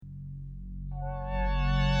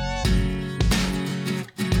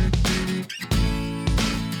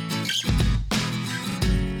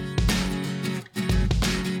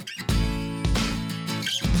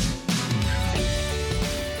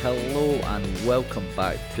welcome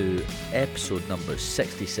back to episode number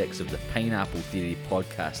 66 of the Pineapple Theory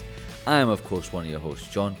podcast. I am, of course, one of your hosts,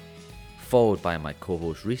 John, followed by my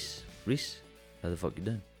co-host, Reese. Reese, how the fuck you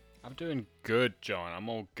doing? I'm doing good, John. I'm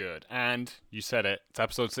all good. And you said it. It's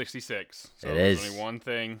episode 66. So It there's is. only one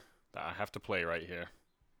thing that I have to play right here.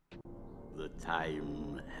 The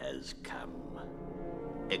time has come.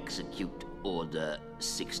 Execute Order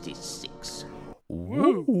 66.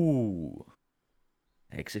 Woo!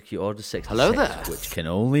 Execute Order 66, Hello there. which can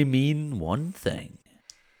only mean one thing.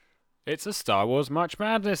 It's a Star Wars March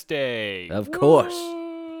Madness Day. Of course.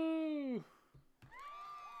 Woo!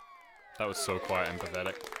 That was so quiet and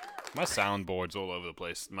pathetic. My soundboard's all over the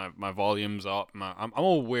place. My volume's up. I'm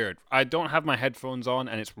all weird. I don't have my headphones on,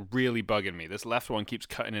 and it's really bugging me. This left one keeps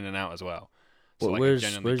cutting in and out as well. Well, I where's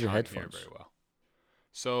genuinely your can't hear headphones? very well.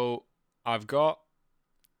 So I've got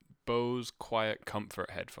Bose Quiet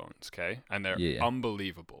Comfort headphones, okay? And they're Yeah.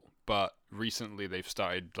 unbelievable. But recently they've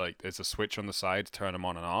started, like, there's a switch on the side to turn them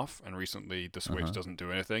on and off. And recently the switch doesn't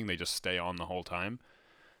do anything. They just stay on the whole time.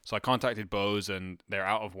 So I contacted Bose and they're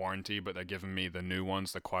out of warranty, but they're giving me the new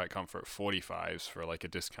ones, the Quiet Comfort 45s, for like a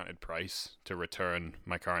discounted price to return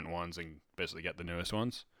my current ones and basically get the newest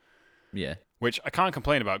ones. Yeah. Which I can't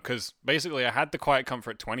complain about because basically I had the Quiet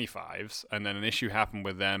Comfort 25s and then an issue happened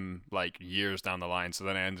with them like years down the line. So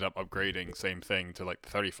then I ended up upgrading same thing to like the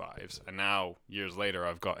 35s. And now years later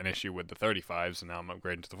I've got an issue with the 35s and now I'm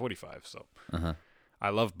upgrading to the 45s. So I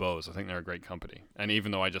love Bose. I think they're a great company. And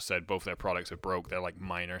even though I just said both their products are broke, they're like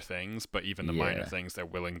minor things. But even the minor Yeah. things they're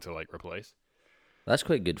willing to like replace. That's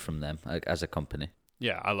quite good from them, like, as a company.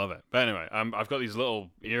 Yeah, I love it. But anyway, I've got these little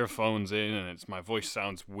earphones in, and my voice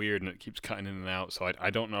sounds weird, and it keeps cutting in and out. So I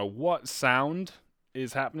don't know what sound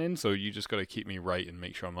is happening. So you just got to keep me right and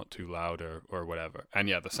make sure I'm not too loud or whatever. And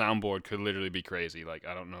yeah, the soundboard could literally be crazy. Like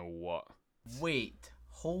I don't know what. Wait,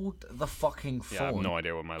 hold the fucking phone. Yeah, I have no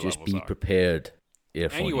idea what my Just levels be are. prepared,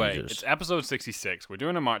 earphone Anyway, users. it's episode 66. We're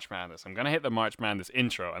doing a March Madness. I'm gonna hit the March Madness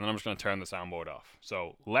intro, and then I'm just gonna turn the soundboard off.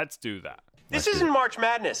 So let's do that. This isn't March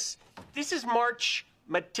Madness. This is March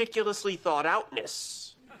meticulously thought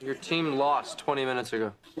outness. Your team lost 20 minutes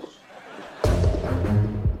ago.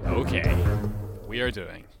 Okay, we are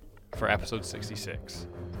doing, for episode 66,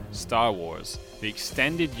 Star Wars, the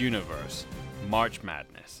Extended Universe, March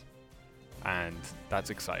Madness. And that's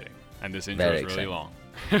exciting. And this intro Very is really exciting.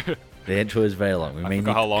 long. The intro is very long. We I may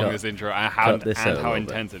forgot need how to long cut- this intro cut and this out a how little bit.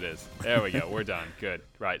 intense it is. There we go, we're done. Good.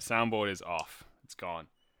 Right, soundboard is off. It's gone.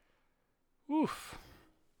 Oof.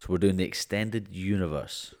 So we're doing the Extended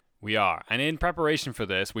Universe. We are. And in preparation for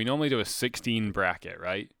this, we normally do a 16 bracket,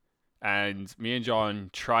 right? And me and John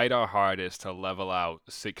tried our hardest to level out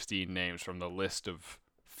 16 names from the list of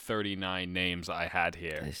 39 names I had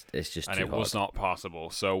here. It's just And too it hard. was not possible.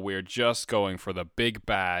 So we're just going for the big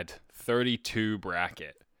bad 32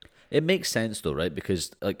 bracket. It makes sense though, right?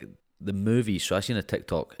 Because like the movies. So I seen a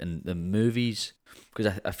TikTok and the movies,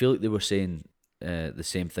 because I feel like they were saying the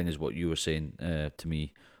same thing as what you were saying to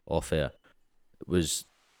me off air. Was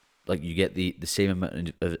like you get the same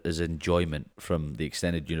amount as enjoyment from the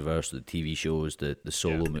extended universe, the TV shows, the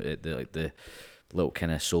solo, the little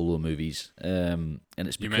kind of solo movies. And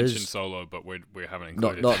it's You because mentioned Solo, but we haven't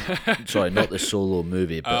not included. sorry, not the solo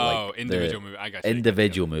movie, but like individual the movie. I got you.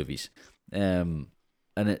 individual movies.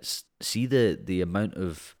 And it's see the amount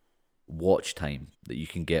of watch time that you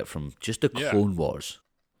can get from just the Yeah. Clone Wars.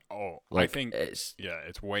 Oh, Like, I think it's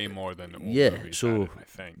it's way more than all yeah. movies So had, I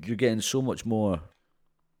think. you're getting so much more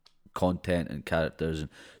content and characters, and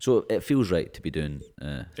so it feels right to be doing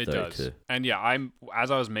It 32. does. And yeah,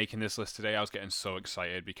 as I was making this list today, I was getting so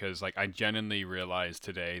excited because like I genuinely realized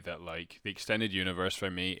today that like the extended universe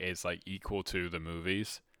for me is like equal to the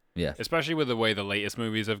movies. Yeah, Especially with the way the latest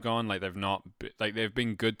movies have gone, like they've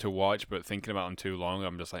been good to watch, but thinking about them too long,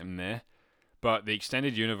 I'm just like meh. But the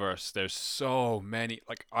extended universe, there's so many.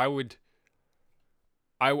 Like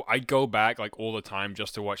I go back like all the time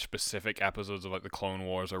just to watch specific episodes of like the Clone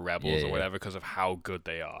Wars or Rebels Yeah. or whatever because of how good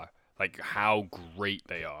they are, like how great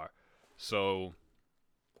they are. So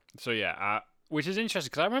yeah, which is interesting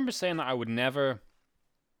because I remember saying that I would never.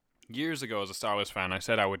 Years ago, as a Star Wars fan, I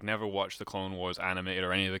said I would never watch the Clone Wars animated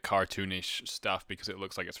or any of the cartoonish stuff because it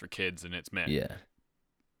looks like it's for kids and it's meh. yeah.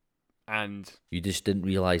 And You just didn't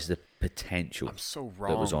realize the potential I'm so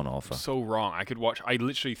wrong. that was on offer. I'm so wrong. I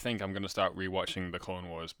literally think I'm going to start rewatching the Clone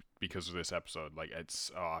Wars because of this episode. Like, I'm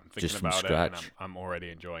thinking Just from about it and scratch. I'm already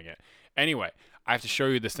enjoying it. Anyway, I have to show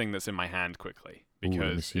you this thing that's in my hand quickly Ooh, let me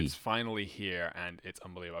because see. it's finally here and it's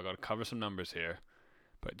unbelievable. I got to cover some numbers here.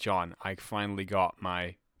 But John, I finally got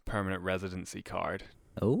my permanent residency card.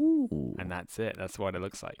 Oh, and that's it. That's what it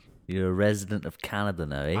looks like. you're a resident of Canada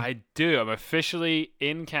now, eh? I do. I'm officially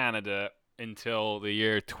in Canada until the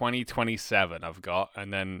year 2027. I've got,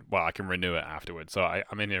 and then I can renew it afterwards. So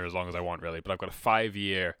I'm in here as long as I want, really. But I've got a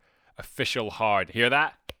 5-year official hard. Hear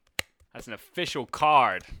that? That's an official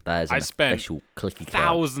card. That is I an spent official clicky card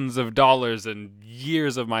thousands of dollars and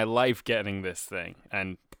years of my life getting this thing,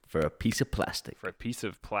 and for a piece of plastic. for a piece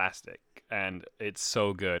of plastic, and it's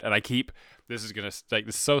so good. And I keep this is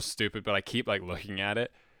so stupid, but I keep like looking at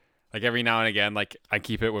it, like every now and again. Like I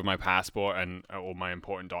keep it with my passport and all my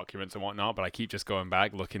important documents and whatnot, but I keep just going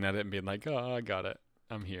back, looking at it, and being like, "Oh, I got it.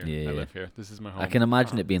 I'm here. Yeah. I live here. This is my home." I can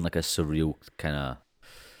imagine it being like a surreal kind of.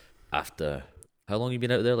 After how long you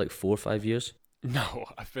been out there? Like 4 or 5 years. No,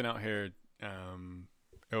 I've been out here.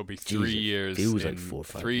 It'll be 3 Jeez, it years. feels like in 4 or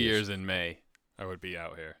 5 3 years. years in May. I would be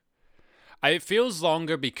out here. It feels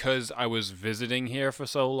longer because I was visiting here for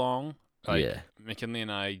so long. Like, Yeah. McKinley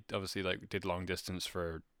and I obviously like did long distance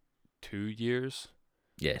for 2 years,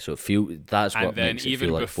 Yeah, so that's what and then makes it even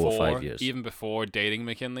feel like before 4 or 5 years. even before dating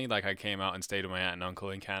McKinley, like I came out and stayed with my aunt and uncle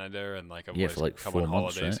in Canada, and like I Yeah, was for, like, come 4 on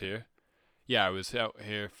months, holidays right? here. Yeah, I was out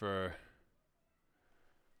here for.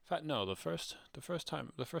 In fact, no, the first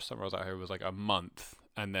summer I was out here was like a month,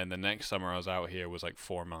 and then the next summer I was out here was like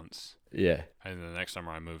 4 months, Yeah. and then the next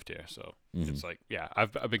summer I moved here. So Mhm. it's like, yeah,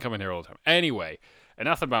 I've been coming here all the time. Anyway,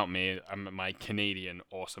 enough about me. My Canadian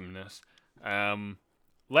awesomeness.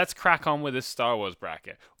 Let's crack on with this Star Wars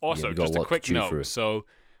bracket. Also, we got just a a lot to quick chew note. through. So,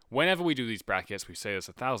 whenever we do these brackets, we say this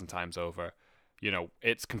 1,000 times over.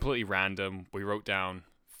 It's completely random. We wrote down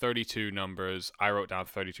 32 numbers. I wrote down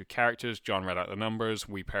 32 characters. John read out the numbers.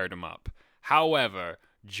 We paired them up. However,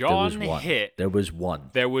 John hit. There was one.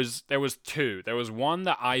 There was two. There was one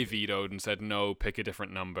that I vetoed and said no, pick a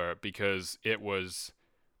different number because it was.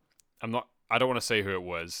 I don't want to say who it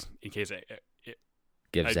was in case it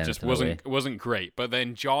Gives just anything away. wasn't great. But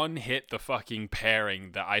then John hit the fucking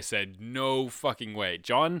pairing that I said no fucking way.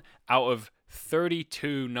 John, out of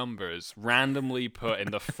 32 numbers, randomly put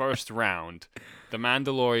in the first round the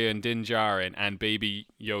Mandalorian Din Djarin and Baby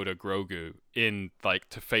Yoda Grogu in like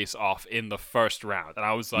to face off in the first round, and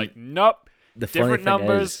I was like, nope, The funny different thing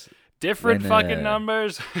numbers, is, different when, fucking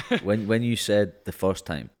numbers. when you said the first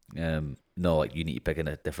time, no, like you need to pick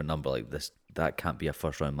a different number like this. That can't be a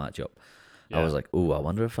first round matchup. I Yeah. was like, oh, I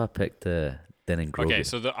wonder if I picked Din and Grogu. Okay,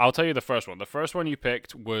 so I'll tell you the first one. The first one you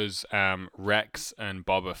picked was Rex and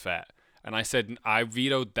Boba Fett. And I said I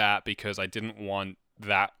vetoed that because I didn't want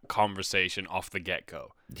that conversation off the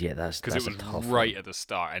get-go. Yeah, that's Because it a was tough right one. at the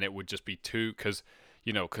start, and it would just be two, because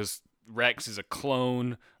Rex is a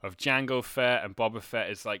clone of Jango Fett, and Boba Fett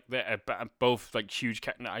is like, they're both like huge.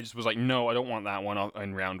 I just was like, no, I don't want that one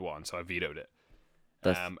in round one, so I vetoed it.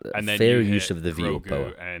 That's And then fair you use hit of the veto Grogu power.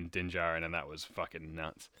 and Din Djarin, and that was fucking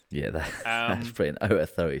nuts. Yeah, that's Um, pretty out of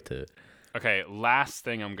 32. Okay, last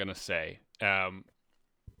thing I'm gonna say.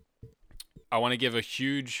 I want to give a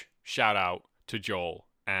huge shout out to Joel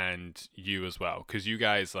and you as well, because you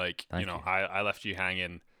guys Thank you. I left you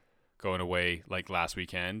hanging going away like last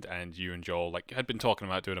weekend, and you and Joel like had been talking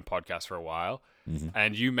about doing a podcast for a while,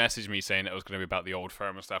 and you messaged me saying it was going to be about the old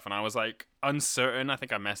firm and stuff, and I was like uncertain. I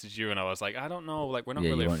think I messaged you and I was like, I don't know, like we're not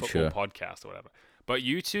Yeah, really you a weren't football sure. podcast or whatever. But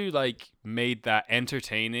you two like made that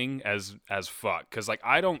entertaining as fuck, because like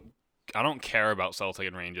I don't care about Celtic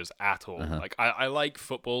and Rangers at all. Like I like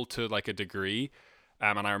football to like a degree,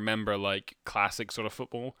 and I remember like classic sort of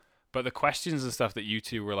football. But the questions and stuff that you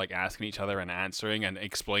two were like asking each other and answering and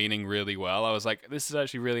explaining really well, I was like, this is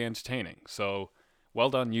actually really entertaining. So well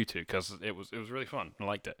done, you two, because it was really fun. I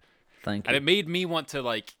liked it, Thank and you. it made me want to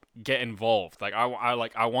like get involved. Like I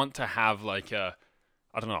want to have like a.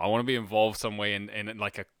 I don't know. I want to be involved some way in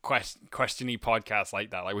like a questiony podcast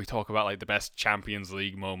like that. Like we talk about like the best Champions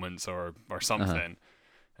League moments or something.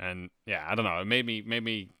 And yeah, I don't know. It made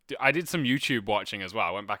me. I did some YouTube watching as well.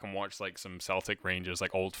 I went back and watched like some Celtic Rangers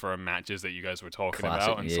like old firm matches that you guys were talking Classic,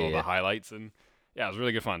 about and saw yeah. the highlights, and yeah, it was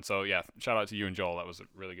really good fun. So yeah, shout out to you and Joel. That was a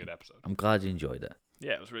really good episode. I'm glad you enjoyed it.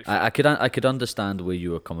 Yeah, it was really fun. I could understand where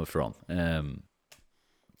you were coming from.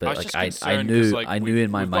 But was like just I concerned knew 'cause, like, I knew we've-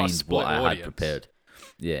 in my we've got a mind split what I had audience. prepared.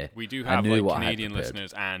 Yeah, We do I have knew like what I had Canadian prepared.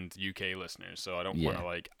 listeners and UK listeners, so I don't Yeah. want to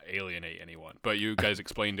like alienate anyone. But you guys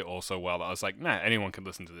explained it all so well that I was like, nah, anyone can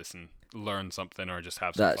listen to this and learn something or just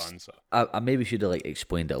have some That's fun. So I maybe should have like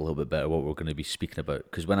explained it a little bit better what we're going to be speaking about,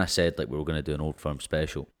 because when I said like we were going to do an old firm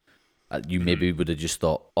special, you Mm-hmm. maybe would have just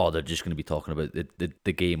thought, oh, they're just going to be talking about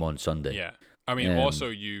the game on Sunday. yeah. I mean, also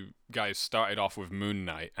you guys started off with Moon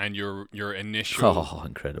Knight, and your initial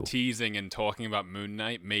incredible teasing and talking about Moon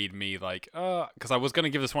Knight made me like, because I was gonna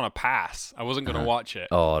give this one a pass. I wasn't gonna watch it.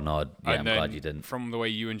 Oh no, yeah, And I'm then glad you didn't. From the way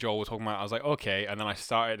you and Joel were talking about it, I was like, okay. And then I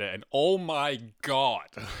started it, and oh my god,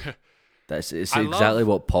 It's I exactly love-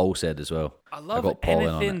 what Paul said as well. I love got Paul in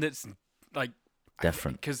on anything it. that's like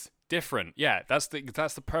Different. Because different, yeah, that's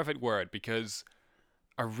the perfect word. Because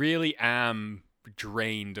I really am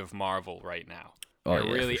drained of Marvel right now. Oh, I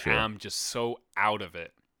yeah, really for sure. am just so out of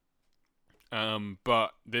it.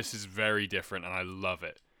 But this is very different, and I love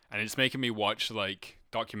it. And it's making me watch like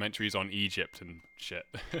documentaries on Egypt and shit.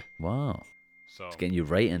 Wow, So it's getting you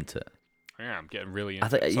right into it. yeah, I'm getting really into I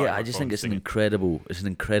think, it. Sorry, yeah, my I just think phone's it's an singing.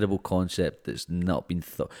 incredible concept that's not been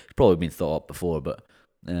thought. It's probably been thought up before, but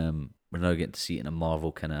we're now getting to see it in a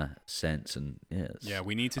Marvel kind of sense, and yeah, Yeah,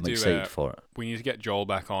 we need to I'm do. excited for it. We need to get Joel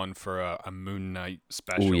back on for a Moon Knight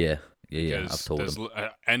special. Oh yeah. I've Because told there's him.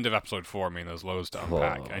 End of episode 4. I mean, there's loads to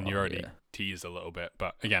unpack, and you Oh, already yeah. teased a little bit.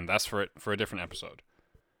 But again, that's for a different episode.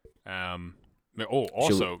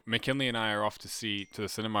 Also, McKinley and I are off to the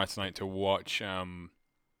cinema tonight to watch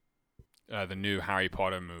the new Harry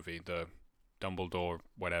Potter movie, the Dumbledore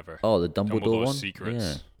whatever. Oh, the Dumbledore one.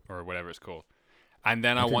 Secrets or whatever it's called. And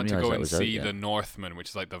then I didn't want to realise go that and was out see yet. The Northman, which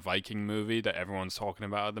is like the Viking movie that everyone's talking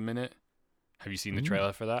about at the minute. Have you seen the Mm.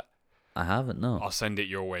 trailer for that? I haven't. No. I'll send it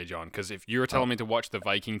your way, John, because if you were telling me to watch the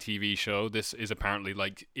Viking TV show, this is apparently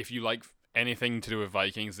like, if you like anything to do with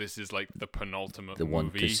Vikings, this is like the penultimate The one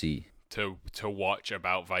movie to see. to watch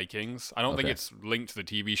about Vikings. I don't think Okay. it's linked to the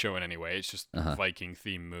TV show in any way. It's just a Viking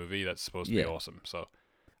themed movie that's supposed to Yeah. be awesome. So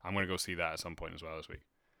I'm gonna go see that at some point as well this week.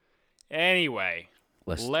 Anyway,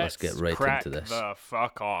 Let's get right crack into this. the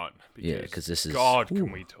fuck on. Yeah, 'cause this is- God, Ooh.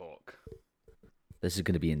 can we talk? This is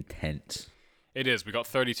going to be intense. It is. We got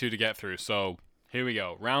 32 to get through. So here we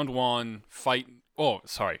go. Round 1, fight. Oh,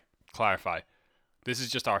 sorry. Clarify. This is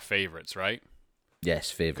just our favorites, right?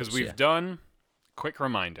 Yes, favorites. Because we've done. Quick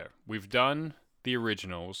reminder. We've done the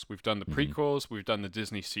originals. We've done the prequels. We've done the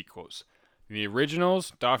Disney sequels. In the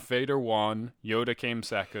originals, Darth Vader won. Yoda came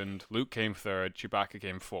second. Luke came third. Chewbacca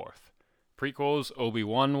came fourth. Prequels,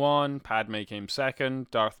 Obi-Wan won. Padme came second.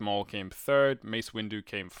 Darth Maul came third. Mace Windu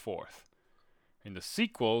came fourth. In the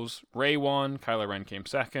sequels, Rey won, Kylo Ren came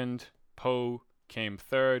second, Poe came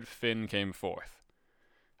third, Finn came fourth.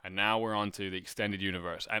 And now we're on to the extended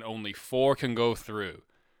universe, and only 4 can go through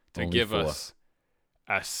to Only give 4. us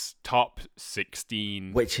a top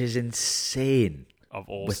 16 Which is insane. of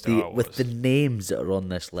all with Star the Wars. with the names that are on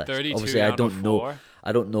this list. 32 Obviously, down to 4.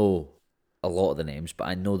 I don't know a lot of the names, but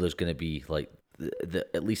I know there's going to be like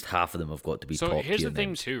at least half of them have got to be So top here's tier the thing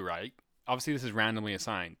names. too, right? Obviously, this is randomly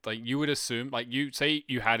assigned. Like, you would assume, like, you say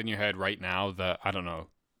you had in your head right now that, I don't know,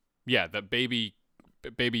 yeah, that Baby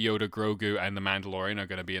Yoda, Grogu, and the Mandalorian are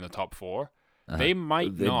going to be in the top 4. They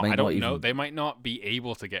might They not. might I don't not know. even- They might not be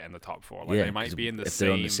able to get in the top 4. Like, Yeah, they might 'cause be in the if same.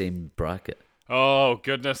 they're on the same bracket, Oh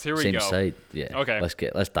goodness, here we same go. side. Yeah. Okay.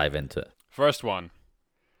 Let's dive into it. First one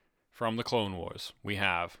from the Clone Wars, we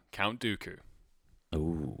have Count Dooku.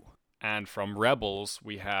 Ooh. And from Rebels,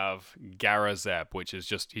 we have Gara Zeb, which is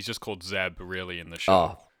he's just called Zeb really in the show.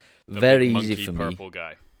 Oh, The very big easy monkey for me. purple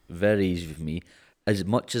guy. Very easy for me. As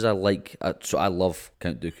much as I like, so I love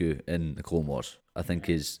Count Dooku in the Clone Wars. I think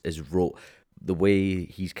his role, the way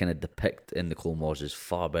he's kind of depicted in the Clone Wars, is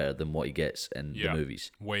far better than what he gets in Yeah. the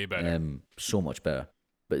movies. Way better. So much better.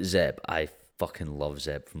 But Zeb, I fucking love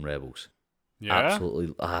Zeb from Rebels. Yeah.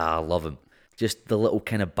 Absolutely, I love him. Just the little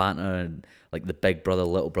kind of banter and like the big brother,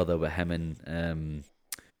 little brother with him and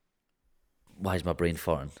why is my brain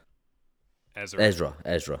farting? Ezra.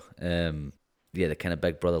 Yeah, the kind of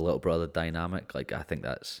big brother, little brother dynamic. Like, I think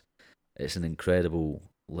it's an incredible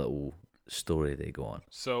little story they go on.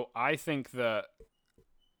 So I think that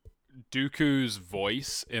Dooku's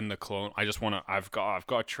voice in the clone. I've got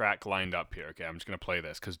a track lined up here. Okay, I'm just gonna play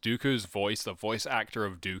this because Dooku's voice, the voice actor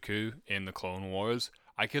of Dooku in the Clone Wars,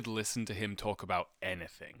 I could listen to him talk about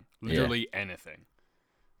anything, literally anything.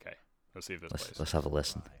 Okay, let's see if this plays. Let's have a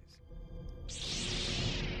listen.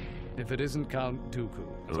 If it isn't Count Dooku.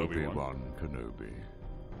 That's Obi-Wan. Obi-Wan Kenobi.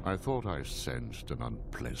 I thought I sensed an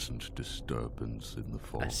unpleasant disturbance in the I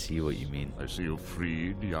Force. see what you mean. I see you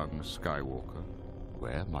freed young Skywalker.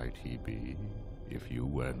 Where might he be if you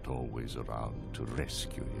weren't always around to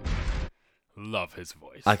rescue him? Love his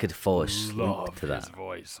voice. I could fall asleep Love to his that.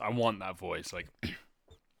 voice. I want that voice. Like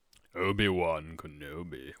Obi-Wan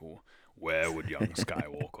Kenobi. Where would young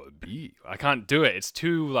Skywalker be? I can't do it. It's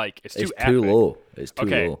too It's too too epic. low. It's too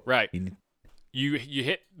Okay, low. right. You need- You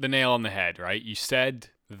hit the nail on the head, right? You said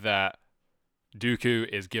that Dooku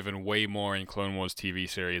is given way more in Clone Wars TV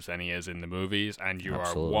series than he is in the movies, and you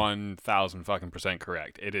Absolutely. are 1,000%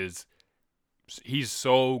 correct. He's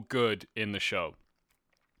so good in the show.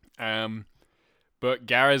 But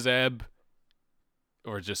Gara Zeb,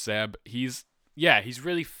 or just Zeb, he's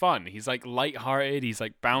really fun. He's like lighthearted. He's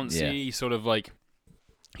like bouncy. Yeah. He's sort of like,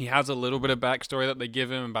 he has a little bit of backstory that they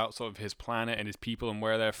give him about sort of his planet and his people and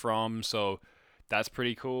where they're from. So that's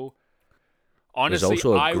pretty cool. Honestly, There's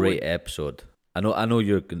also a I great would, episode. I know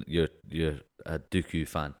you're a Dooku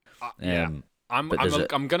fan. yeah. I'm but there's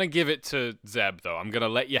I'm gonna give it to Zeb though. I'm gonna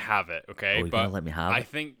let you have it, okay? Oh, you're but gonna let me have I it?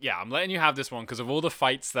 think I'm letting you have this one because of all the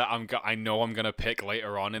fights that I know I'm gonna pick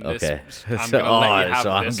later on in this. Okay. I'm gonna let you have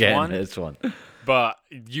so I'm this getting one. this one. But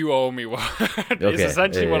you owe me one. It's Okay,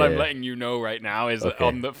 essentially what yeah, I'm yeah. letting you know right now is that Okay.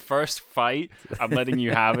 on the first fight, I'm letting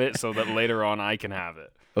you have it so that later on I can have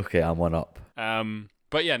it. Okay, I'm one up.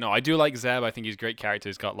 But yeah, no, I do like Zeb. I think he's a great character.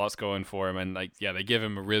 He's got lots going for him, and like, yeah, they give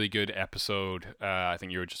him a really good episode. I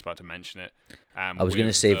think you were just about to mention it. I was going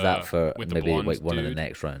to save that for with the maybe blonde like one of the dude.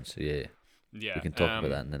 next rounds. Yeah, Yeah, we can talk about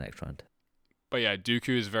that in the next round. But yeah,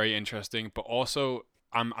 Dooku is very interesting. But also,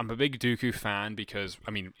 I'm a big Dooku fan because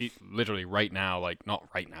I mean, literally right now, like not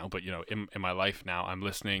right now, but you know, in my life now, I'm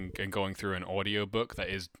listening and going through an audiobook that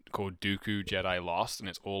is called Dooku Jedi Lost, and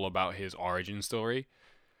it's all about his origin story.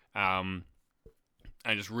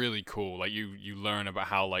 And it's really cool. Like you learn about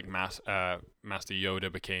how like Master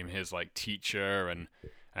Yoda became his like teacher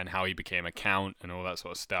and how he became a count and all that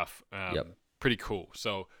sort of stuff. Yep. Pretty cool.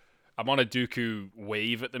 So I'm on a Dooku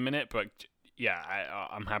wave at the minute, but yeah,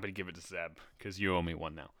 I'm happy to give it to Zeb because you owe me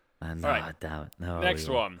one now. And All right. damn it. No, Next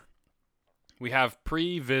we won't. one. We have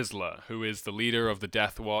Pre Vizsla, who is the leader of the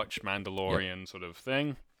Death Watch Mandalorian sort of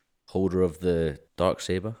thing. Holder of the dark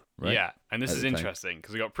saber, right? Yeah, and this At is the time. interesting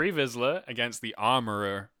because we got Pre Vizsla against the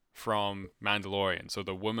armorer from Mandalorian. So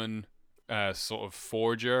the woman, sort of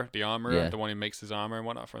forger, the armorer, Yeah. the one who makes his armor and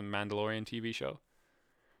whatnot from the Mandalorian TV show.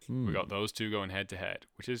 We got those two going head to head,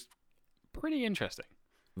 which is pretty interesting.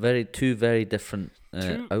 Two very different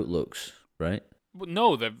Two- outlooks, right? Well,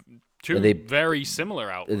 no, they're two Are they- very similar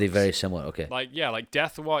outlooks. Are they very similar? Okay. Like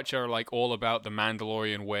Death Watch are like all about the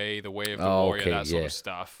Mandalorian way, the way of the Oh, warrior, okay, that sort yeah. of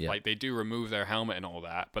stuff. Yeah. Like they do remove their helmet and all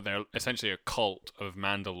that, but they're essentially a cult of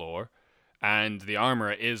Mandalore. And the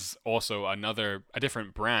armorer is also a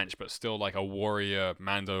different branch, but still like a warrior.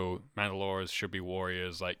 Mandalores should be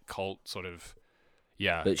warriors, like cult sort of,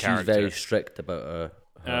 yeah. But character. she's very strict about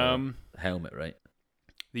her helmet, right?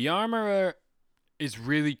 The armorer is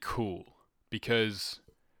really cool because,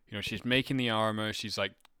 you know, she's making the armor. She's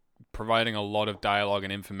like providing a lot of dialogue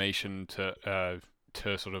and information to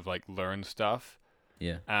sort of like learn stuff.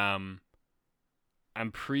 Yeah.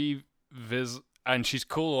 And she's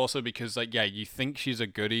cool also because like, yeah, you think she's a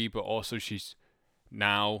goodie, but also she's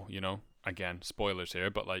now, you know, again, spoilers here,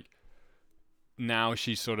 but like now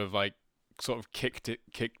she's sort of kicked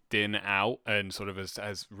in out and sort of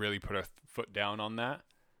has really put her foot down on that.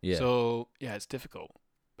 Yeah. So yeah, it's difficult.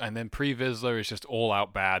 And then Pre Vizsla is just all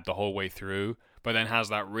out bad the whole way through, but then has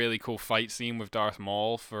that really cool fight scene with Darth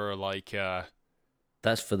Maul for like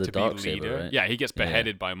That's for the to dark be saber, leader. right? Yeah, he gets Yeah.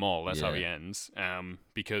 beheaded by Maul. That's how he Yeah. ends.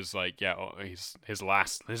 Because like his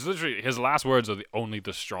last words are only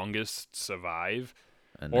the strongest survive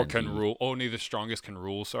And or then can rule. Only the strongest can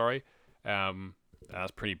rule. Sorry.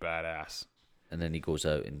 That's pretty badass. And then he goes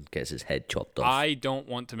out and gets his head chopped off. I don't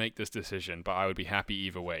want to make this decision, but I would be happy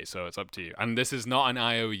either way. So it's up to you. And this is not an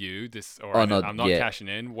IOU. I'm not cashing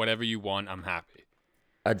in. Whatever you want, I'm happy.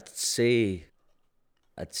 I'd say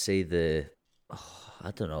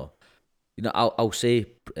I don't know. You know, I'll say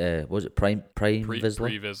was it Prime Vizsla?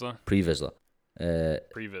 Pre-Vizsla. Pre Vizsla.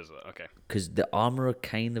 Pre-Vizsla. Okay. Because the armorer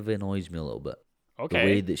kind of annoys me a little bit. Okay. The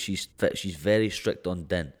way that she's very strict on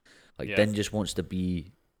Din. Like Yeah. Din just wants to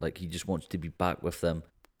be like he just wants to be back with them,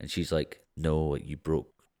 and she's like, no, like, you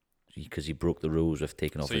broke because he broke the rules with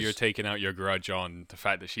taking off. So his... you're taking out your grudge on the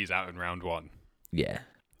fact that she's out in round one. Yeah.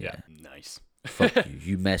 Nice. Fuck you.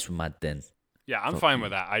 You mess with my Din. Yeah, I'm Fuck fine you.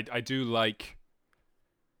 with that. I do like.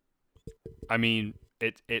 I mean,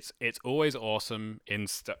 it's always awesome in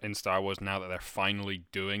Star Wars now that they're finally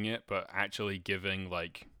doing it, but actually giving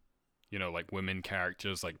like, you know, like women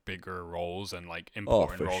characters like bigger roles and like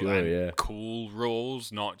important for roles sure, and yeah. cool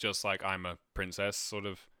roles, not just like I'm a princess sort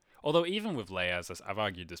of. Although even with Leia, as I've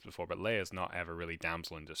argued this before, but Leia's not ever really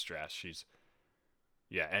damsel in distress. She's,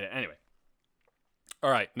 yeah. Anyway,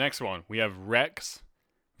 all right. Next one, we have Rex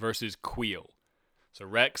versus Queel. So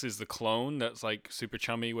Rex is the clone that's like super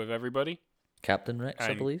chummy with everybody. Captain Rex, I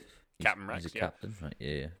And believe. Captain Rex, He's a yeah. captain, right?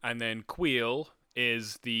 Yeah. And then Queel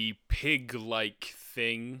is the pig-like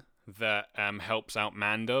thing that helps out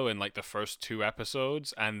Mando in like the first 2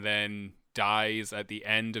 episodes, and then dies at the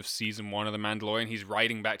end of season 1 of The Mandalorian. He's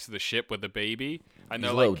riding back to the ship with the baby, and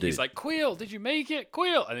they're like, he's like, Quill, did you make it,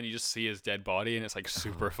 Quill? And then you just see his dead body, and it's like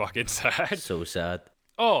super fucking sad. So sad.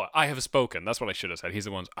 Oh, I have spoken. That's what I should have said. He's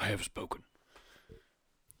the one. I have spoken.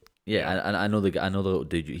 Yeah, and I know the little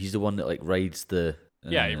dude. He's the one that like rides the.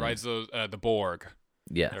 Yeah, he rides those the Borg.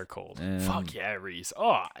 Yeah, they're called. Fuck yeah, Reese.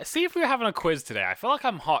 Oh, see if we were having a quiz today. I feel like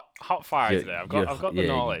I'm hot fire today. I've got the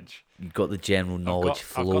knowledge. You've got the general knowledge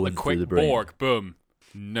flowing I've got the quick through the brain. Borg. Boom,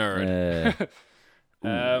 nerd.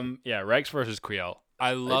 Yeah, Rex versus Quill.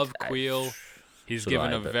 I love Quill. He's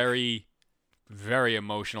given a very, very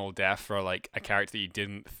emotional death for like a character that you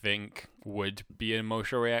didn't think would be an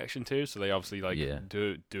emotional reaction to. So they obviously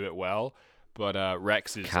do it well. But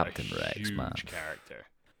Rex is Captain a Rex, huge man. character.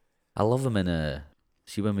 I love him in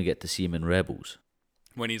see when we get to see him in Rebels.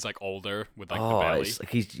 When he's like older with like the belly. It's like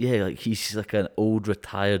he's like an old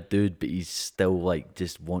retired dude, but he's still like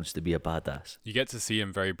just wants to be a badass. You get to see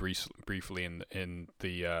him very briefly in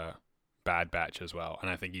the Bad Batch as well,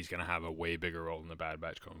 and I think he's going to have a way bigger role in the Bad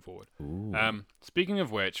Batch going forward. Speaking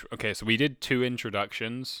of which, okay, so we did 2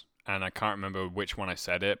 introductions, and I can't remember which one I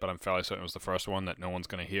said it, but I'm fairly certain it was the first one that no one's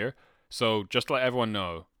going to hear. So just to let everyone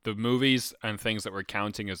know, the movies and things that we're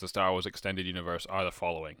counting as the Star Wars Extended Universe are the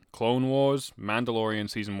following: Clone Wars, Mandalorian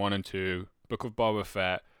Season 1 and 2, Book of Boba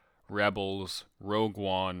Fett, Rebels, Rogue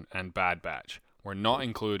One, and Bad Batch. We're not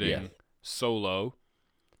including Solo,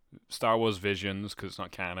 Star Wars Visions, because it's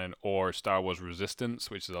not canon, or Star Wars Resistance,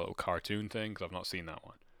 which is a little cartoon thing, because I've not seen that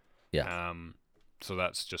one. Yeah. So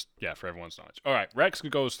that's just, for everyone's knowledge. All right, Rex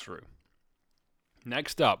goes through.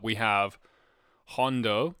 Next up, we have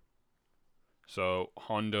Hondo. So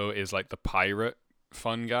Hondo is like the pirate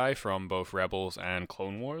fun guy from both Rebels and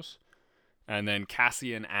Clone Wars. And then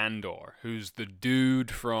Cassian Andor, who's the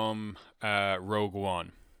dude from Rogue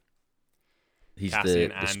One. He's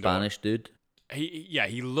the Spanish dude?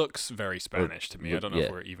 He looks very Spanish to me. I don't know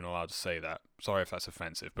if we're even allowed to say that. Sorry if that's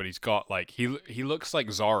offensive. But he's got like, he looks like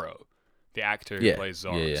Zorro, the actor who plays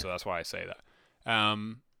Zorro. So that's why I say that.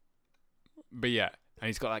 But yeah. And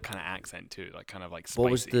he's got that kind of accent too, like kind of like spicy.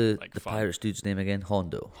 What was the fun. pirate's dude's name again?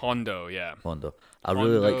 Hondo. Hondo, yeah. Hondo. I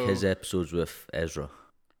really like his episodes with Ezra.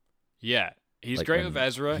 Yeah, he's like great with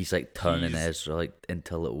Ezra. He's like turning Ezra like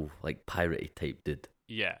into a little like piratey type dude.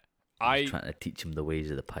 Yeah, He's trying to teach him the ways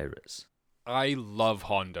of the pirates. I love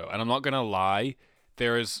Hondo, and I'm not gonna lie.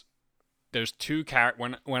 There's 2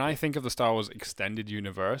 characters when I think of the Star Wars Extended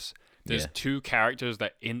Universe. There's 2 characters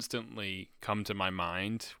that instantly come to my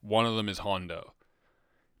mind. One of them is Hondo.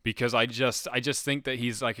 Because I just think that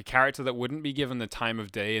he's like a character that wouldn't be given the time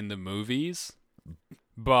of day in the movies,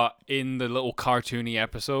 but in the little cartoony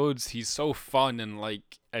episodes, he's so fun and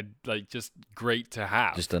like just great to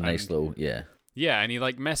have. Just a nice little Yeah, and he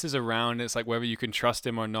like messes around. It's like whether you can trust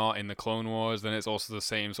him or not in the Clone Wars. Then it's also the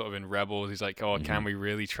same sort of in Rebels. He's like, can we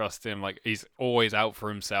really trust him? Like he's always out for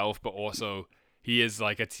himself, but also he is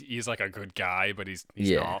like he's like a good guy, but he's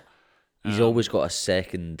not. He's always got a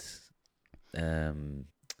second.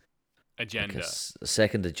 Agenda, like a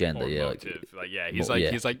second agenda, motive.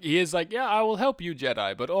 He is like, I will help you,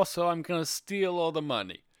 Jedi, but also I'm gonna steal all the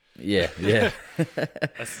money. Yeah.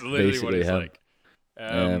 That's literally what he's like.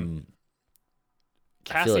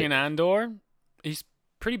 Cassian Andor, he's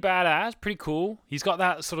pretty badass, pretty cool. He's got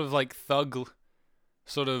that sort of like thug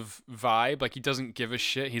sort of vibe. Like he doesn't give a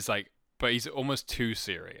shit. He's like, but he's almost too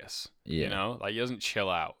serious. Yeah, you know, like he doesn't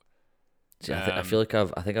chill out. See, I feel like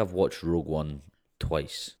I've watched Rogue One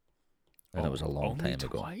twice. And it was a long time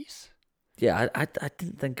ago. Twice? Yeah, I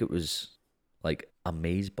didn't think it was like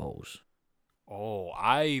amazeballs. Oh,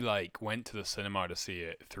 I like went to the cinema to see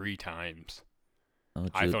it 3 times. Oh,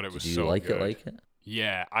 I thought it was did you so like good. it? Like it?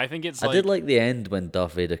 Yeah, I think it's. I did like the end when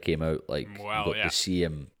Darth Vader came out. Like, got to see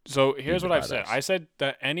him. So here's what I've said. I said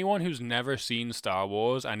that anyone who's never seen Star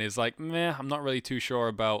Wars and is like, meh, I'm not really too sure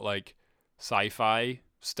about like sci-fi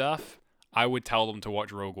stuff, I would tell them to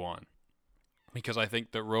watch Rogue One. Because I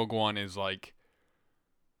think that Rogue One is like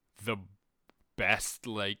the best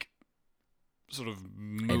like sort of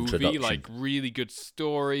movie, like really good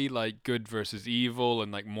story, like good versus evil, and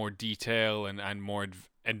like more detail and more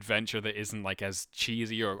adventure that isn't like as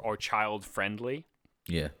cheesy or child friendly.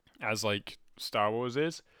 Yeah. As like Star Wars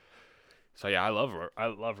is. So yeah, I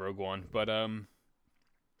love Rogue One, but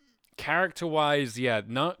character wise,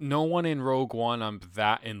 no one in Rogue One I'm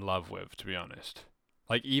that in love with, to be honest.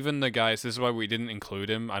 Like even the guys, this is why we didn't include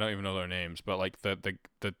him. I don't even know their names, but like the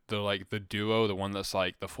like the duo, the one that's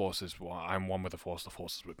like the Force is, I'm one with the Force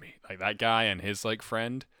is with me. Like that guy and his like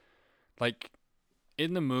friend, like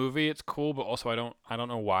in the movie it's cool, but also I don't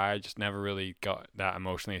know why I just never really got that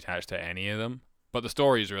emotionally attached to any of them. But the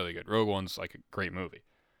story is really good. Rogue One's like a great movie.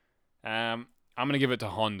 I'm gonna give it to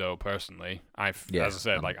Hondo personally. As I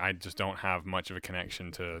said, like I just don't have much of a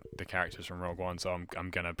connection to the characters from Rogue One, so I'm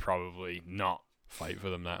gonna probably not fight for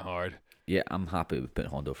them that hard. Yeah, I'm happy with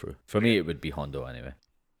putting Hondo through. For me, it would be Hondo anyway.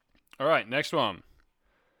 All right, next one.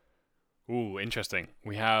 Ooh, interesting.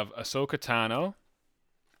 We have Ahsoka Tano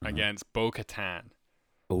against Bo-Katan.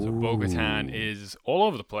 So Bo-Katan is all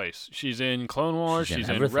over the place. She's in Clone Wars, she's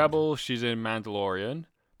in Rebels, she's in Mandalorian.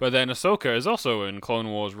 But then Ahsoka is also in Clone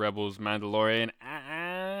Wars, Rebels, Mandalorian,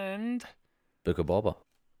 and... Book of Boba.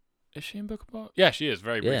 Is she in Book of Boba? Yeah, she is,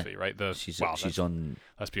 very briefly, right? She's on...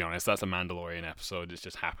 Let's be honest, that's a Mandalorian episode. It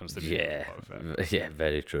just happens to be... Yeah,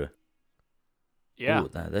 very true. Yeah. Ooh,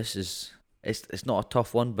 now this is... It's not a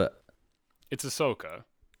tough one, but... It's Ahsoka.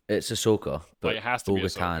 It's Ahsoka, but like, it has to be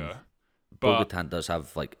Ahsoka. Bo-Katan does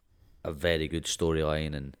have like a very good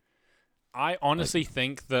storyline, and I honestly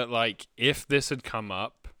think that like if this had come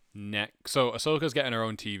up next, so Ahsoka's getting her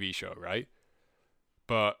own TV show, right?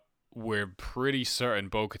 But we're pretty certain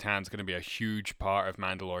Bo-Katan's going to be a huge part of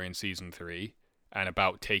Mandalorian season 3 and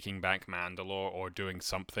about taking back Mandalore or doing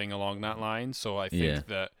something along that line. So I think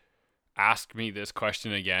that ask me this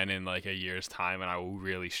question again in like a year's time and I will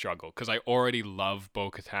really struggle because I already love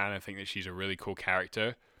Bo-Katan. I think that she's a really cool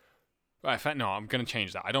character. In fact, no, I'm going to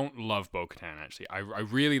change that. I don't love Bo-Katan, actually. I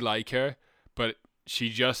really like her, but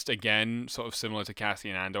she just, again, sort of similar to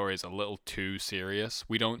Cassian Andor, is a little too serious.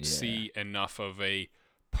 We don't see enough of a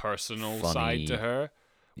personal side to her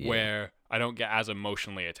where I don't get as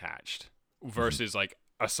emotionally attached. Versus, like,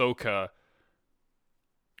 Ahsoka,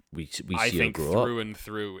 we I see think her grow through up. and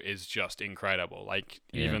through is just incredible. Like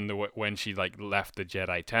even when she like left the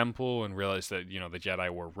Jedi Temple and realized that the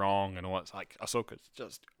Jedi were wrong and what's like Ahsoka's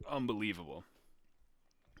just unbelievable.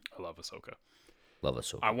 I love Ahsoka. Love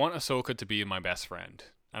Ahsoka. I want Ahsoka to be my best friend,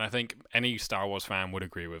 and I think any Star Wars fan would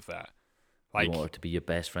agree with that. Like, you want her to be your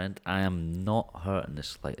best friend? I am not hurt in the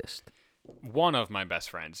slightest. One of my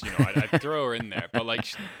best friends, I'd throw her in there. But like,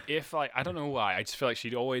 if like, I don't know why, I just feel like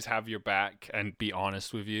she'd always have your back and be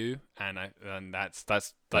honest with you, and that's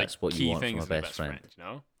like what key you want things from a in best friend.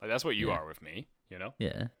 Like that's what you are with me,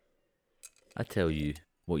 Yeah. I tell you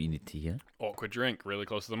what you need to hear. Awkward drink, really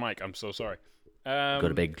close to the mic. I'm so sorry. Got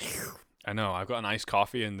a big. I know. I've got an iced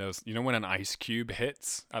coffee, and there's when an ice cube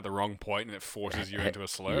hits at the wrong point and it forces you into a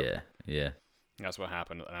slurp. Yeah. That's what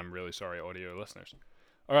happened, and I'm really sorry, audio listeners.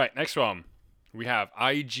 All right, next one. We have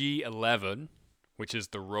IG-11, which is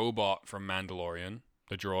the robot from Mandalorian,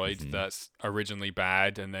 the droid that's originally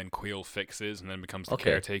bad and then Queel fixes and then becomes the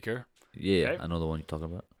caretaker. Yeah, I know the one you're talking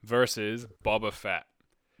about. Versus Boba Fett.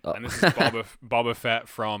 Oh. And this is Boba Fett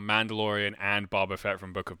from Mandalorian and Boba Fett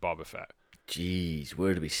from Book of Boba Fett. Jeez,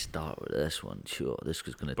 where do we start with this one? Sure, this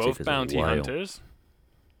was going to take us Both bounty a while. hunters.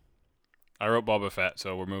 I wrote Boba Fett,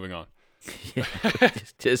 so we're moving on. Yeah,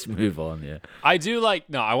 just move on. Yeah, I do like.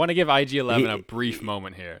 No, I want to give IG-11 a brief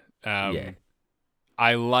moment here.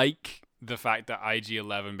 I like the fact that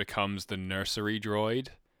IG-11 becomes the nursery droid.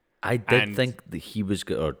 I did think that he was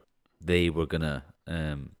or they were gonna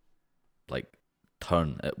like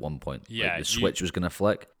turn at one point. Yeah, like the switch was gonna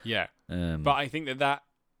flick. Yeah, but I think that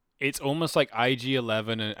it's almost like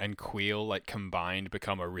IG-11 and Queel like combined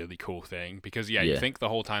become a really cool thing because you think the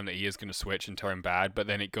whole time that he is going to switch and turn bad, but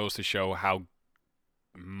then it goes to show how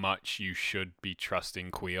much you should be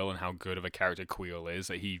trusting Queel and how good of a character Queel is,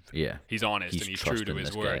 that he's honest and he's true to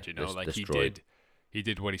his word, like he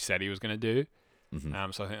did what he said he was going to do.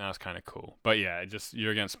 So I think that's kind of cool. But yeah, just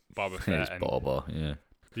you're against Boba Fett. It's Boba,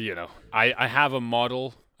 yeah. I have a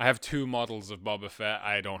model. I have 2 models of Boba Fett.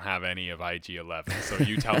 I don't have any of IG-11. So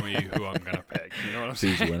you tell me who I'm going to pick. You know what I'm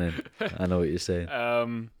saying? Who's winning? I know what you're saying. All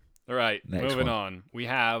right, Next moving one. on. We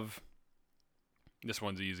have... This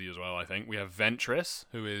one's easy as well, I think. We have Ventress,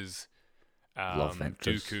 who is Love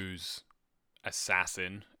Ventress. Dooku's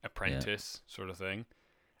assassin, apprentice sort of thing.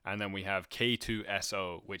 And then we have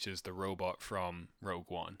K2SO, which is the robot from Rogue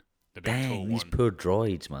One. The big tall Dang, these one. poor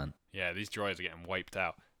droids, man. Yeah, these droids are getting wiped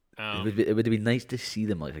out. It would have been nice to see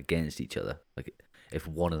them like against each other, like if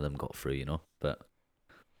one of them got through, But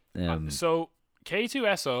so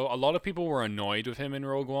K2SO, a lot of people were annoyed with him in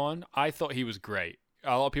Rogue One. I thought he was great.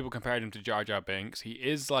 A lot of people compared him to Jar Jar Binks. He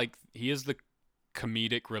is the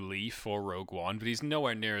comedic relief for Rogue One, but he's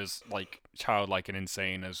nowhere near as like childlike and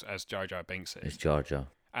insane as Jar Jar Binks is. It's Jar Jar.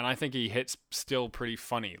 And I think he hits still pretty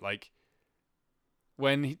funny. Like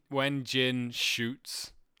when Jin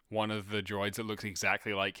shoots one of the droids that looks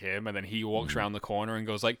exactly like him, and then he walks around the corner and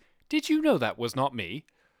goes like, "Did you know that was not me?"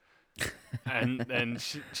 and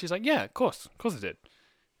she's like, yeah, of course I did.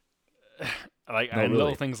 Like, Not and really.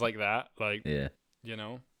 little things like that, like, Yeah. you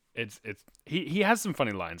know, he has some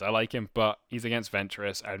funny lines. I like him, but he's against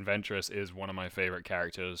Ventress, and Ventress is one of my favorite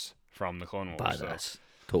characters from the Clone Wars. So Badass.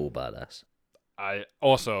 Total badass.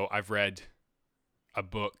 I've read a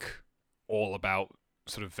book all about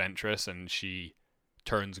sort of Ventress, and she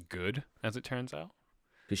turns good, as it turns out.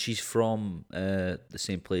 Because she's from the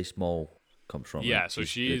same place Maul comes from. Yeah, right? so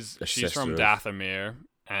she's she's from Dathomir,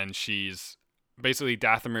 and she's basically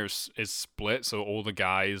Dathomir is split, so all the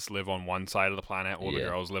guys live on one side of the planet, all the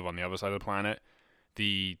girls live on the other side of the planet.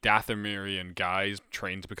 The Dathomirian guys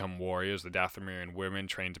train to become warriors, the Dathomirian women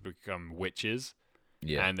train to become witches.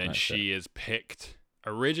 Yeah, and then she is picked.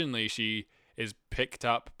 Originally, she is picked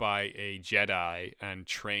up by a Jedi and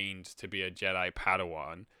trained to be a Jedi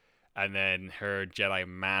Padawan, and then her Jedi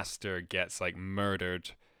master gets like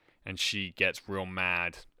murdered, and she gets real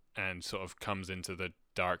mad and sort of comes into the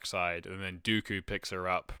dark side, and then Dooku picks her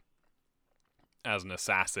up as an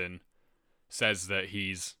assassin, says that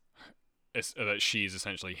she's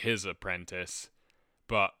essentially his apprentice,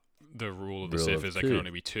 but the rule of the Sith is there can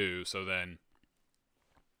only be two. So then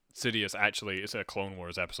Sidious, actually, it's a Clone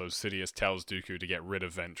Wars episode, Sidious tells Dooku to get rid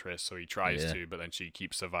of Ventress, so he tries to, but then she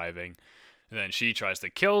keeps surviving, and then she tries to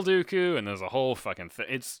kill Dooku, and there's a whole fucking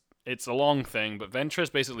thing. It's a long thing, but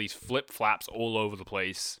Ventress basically flip-flaps all over the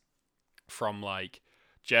place, from like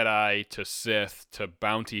Jedi to Sith to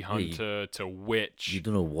bounty hunter to witch. You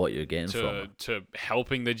don't know what you're getting from her. To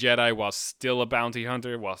helping the Jedi while still a bounty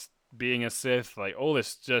hunter, while being a Sith. Like, all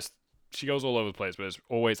this, just, she goes all over the place, but it's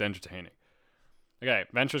always entertaining. Okay,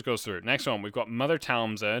 Ventress goes through. Next one, we've got Mother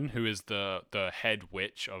Talmzin, who is the head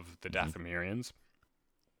witch of the Dathomirians,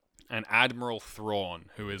 and Admiral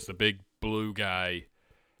Thrawn, who is the big blue guy,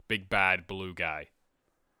 big bad blue guy.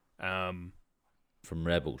 From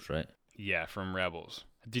Rebels, right? Yeah, from Rebels.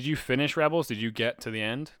 Did you finish Rebels? Did you get to the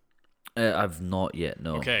end? I've not yet,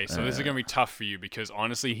 no. Okay, so this is going to be tough for you, because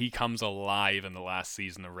honestly, he comes alive in the last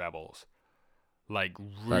season of Rebels. Like,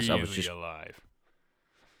 really alive.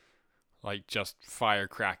 Like, just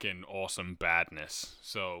firecracking awesome badness.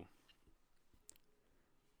 So,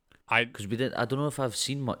 because I don't know if I've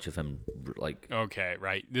seen much of him. Like, okay,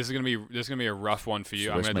 right. This is gonna be a rough one for you.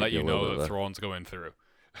 So I'm gonna let you know that of Thrawn's going through.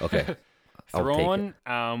 Okay, Thrawn.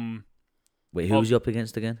 Wait, who was you up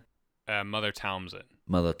against again? Mother Talmzin.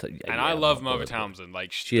 I love Mother Talmzin.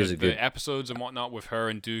 Like, she is a good episodes and whatnot with her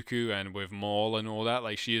and Dooku and with Maul and all that.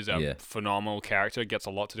 Like, she is a phenomenal character. Gets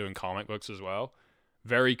a lot to do in comic books as well.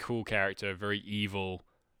 Very cool character, very evil,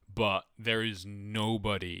 but there is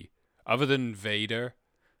nobody other than Vader.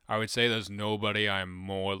 I would say there's nobody I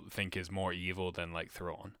think is more evil than like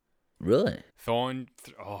Thrawn. Really? Thrawn.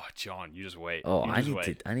 John, you just wait. Oh, I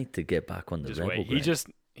need to get back on the Rebel grind.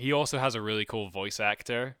 He also has a really cool voice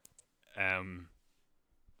actor, and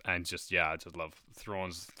I just love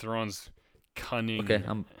Thrawn's cunning. Okay,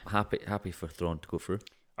 I'm happy for Thrawn to go through.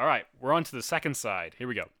 All right, we're on to the second side. Here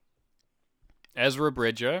we go. Ezra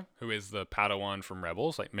Bridger, who is the Padawan from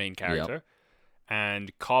Rebels, like main character,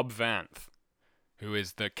 and Cobb Vanth, who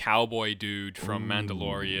is the cowboy dude from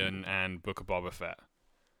Mandalorian and Book of Boba Fett.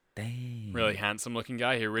 Dang. Really handsome looking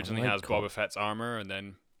guy. He originally has Boba Fett's armor, and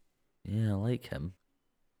then... Yeah, I like him.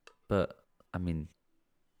 But, I mean...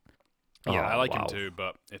 Yeah, I like him too,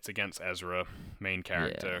 but it's against Ezra, main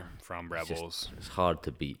character from Rebels. It's hard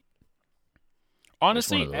to beat.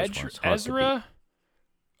 Honestly, Ezra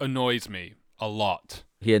annoys me a lot.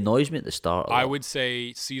 He annoys me at the start a lot. I would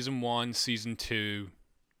say season 1, season 2,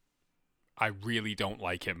 I really don't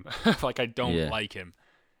like him. Like, I don't like him.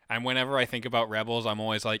 And whenever I think about Rebels, I'm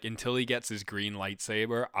always like, until he gets his green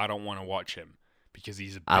lightsaber, I don't want to watch him because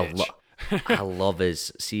he's a bitch. I love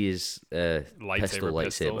his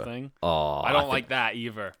lightsaber thing. Oh, I don't like that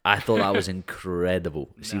either. I thought that was incredible.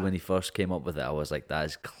 See, when he first came up with it, I was like, that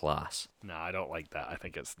is class. No, I don't like that. I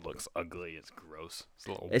think it looks ugly. It's gross.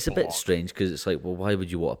 It's a bit strange because it's like, well, why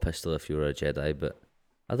would you want a pistol if you were a Jedi? But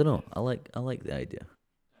I don't know. I like the idea.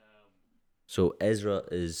 So Ezra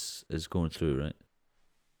is going through, right?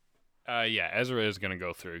 Yeah, Ezra is going to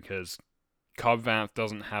go through because Cobb Vanth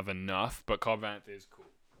doesn't have enough, but Cobb Vanth is cool.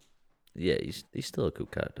 Yeah, he's still a cool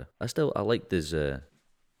character. I liked his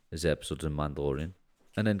episodes in Mandalorian,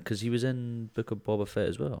 and then because he was in Book of Boba Fett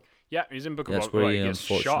as well. Yeah, he's in Book of Boba Fett. He gets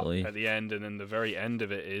shot at the end, and then the very end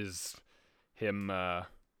of it is him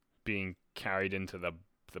being carried into the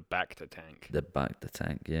Bacta tank. The Bacta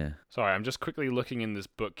tank, yeah. Sorry, I'm just quickly looking in this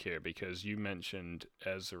book here because you mentioned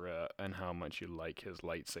Ezra and how much you like his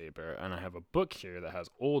lightsaber, and I have a book here that has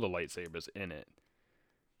all the lightsabers in it.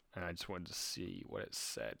 And I just wanted to see what it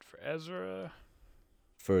said for Ezra.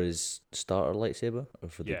 For his starter lightsaber or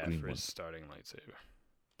for the Yeah, green for one? his starting lightsaber.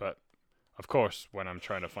 But of course, when I'm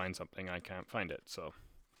trying to find something, I can't find it. So,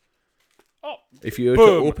 If you were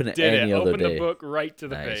boom! to open it Did any it? other Open day, the book right to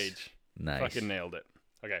the Nice. page. nice. Fucking nailed it.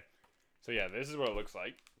 Okay, so yeah, this is what it looks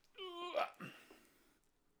like.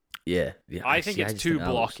 Yeah, I think it's just too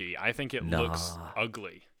that looks- blocky. I think it looks Nah.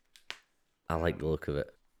 ugly. I like the look of it.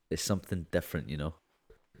 It's something different, you know.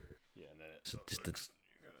 Yeah, and then So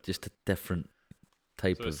just a different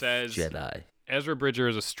type So it of says- Jedi. Ezra Bridger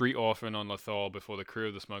is a street orphan on Lothal before the crew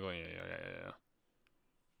of the smuggling. Yeah.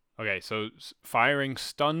 Okay, so firing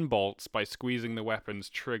stun bolts by squeezing the weapon's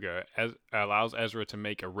trigger allows Ezra to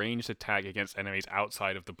make a ranged attack against enemies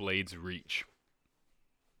outside of the blade's reach.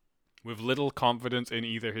 With little confidence in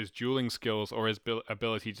either his dueling skills or his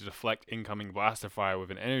ability to deflect incoming blaster fire with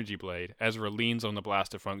an energy blade, Ezra leans on the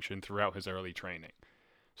blaster function throughout his early training.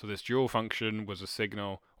 So this dual function was a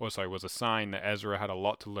sign that Ezra had a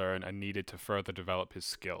lot to learn and needed to further develop his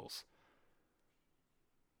skills.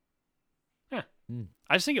 Yeah.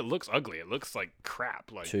 I just think it looks ugly. It looks like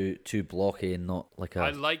crap. Like Too blocky and not like a I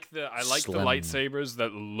like the slim- lightsabers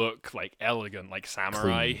that look like elegant, like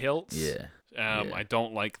samurai clean. hilts. Yeah. Yeah. I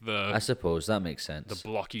don't like I the suppose that makes sense.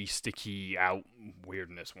 blocky, sticky out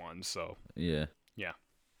weirdness ones. So Yeah.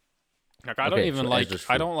 like I don't Okay, even so like Ezra's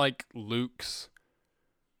I free. don't like Luke's.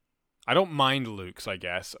 I don't mind Luke's, I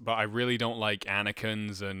guess, but I really don't like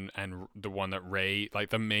Anakin's and the one that Rey, like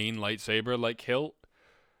the main lightsaber, like hilt.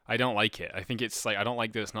 I don't like it. I think it's like I don't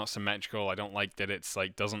like that it's not symmetrical. I don't like that it's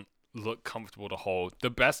like doesn't look comfortable to hold. The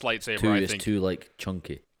best lightsaber, I It's think, too like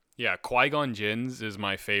chunky. yeah, Qui-Gon Jinn's is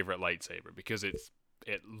my favorite lightsaber because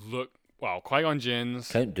Qui-Gon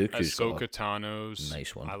Jinn's, Count Dooku's got Ahsoka Tano's,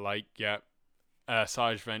 nice one. I like, yeah.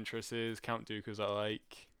 Sarge Ventress's, Count Dooku's I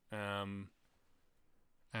like.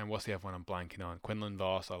 And what's the other one I'm blanking on? Quinlan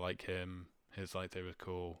Voss, I like him. His lightsaber's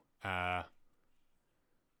cool. Fuck,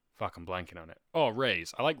 I'm blanking on it. Oh,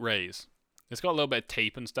 Rey's. I like Rey's. It's got a little bit of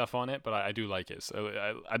tape and stuff on it, but I do like it. So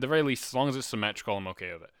at the very least, as long as it's symmetrical, I'm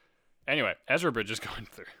okay with it. Anyway, Ezra Bridger's going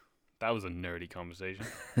through. That was a nerdy conversation.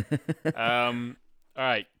 All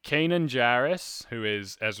right, Kanan Jarrus, who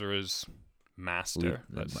is Ezra's master,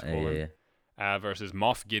 let's call him, versus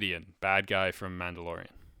Moff Gideon, bad guy from Mandalorian.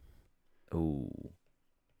 Ooh.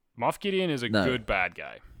 Moff Gideon is a No. good bad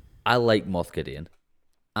guy. I like Moff Gideon,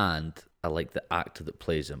 and I like the actor that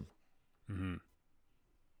plays him. Mm-hmm.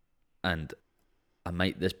 And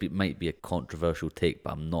might be a controversial take,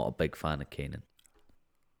 but I'm not a big fan of Kanan.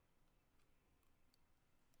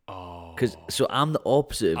 Oh. So I'm the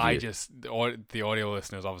opposite of you. The audio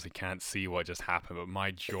listeners obviously can't see what just happened, but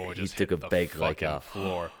my jaw just took hit a the big, like, fucking a-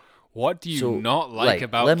 floor. What do you So, not like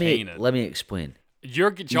about Kanan? Let me explain.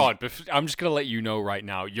 You're John. I'm just gonna let you know right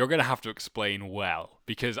now. You're gonna have to explain well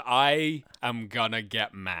because I am gonna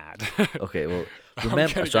get mad. Okay, well, I'm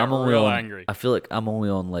remember, gonna so I'm get only real on. angry. I feel like I'm only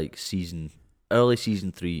on like early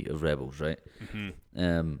season 3 of Rebels, right? Mm-hmm.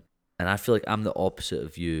 And I feel like I'm the opposite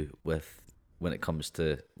of you when it comes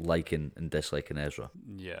to liking and disliking Ezra.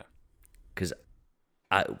 Yeah. Because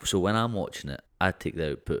so when I'm watching it, I take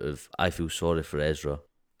the output of I feel sorry for Ezra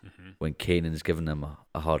when Kanan's giving him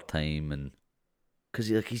a hard time, and because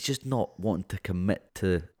he's just not wanting to commit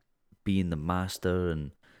to being the master,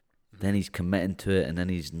 and then he's committing to it, and then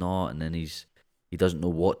he's not, and then he doesn't know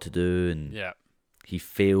what to do, and Yeah. he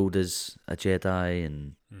failed as a Jedi,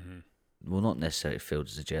 and Mm-hmm. well, not necessarily failed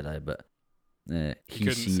as a Jedi, but He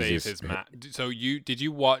couldn't sees save his So did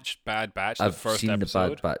you watch Bad Batch? The I've first seen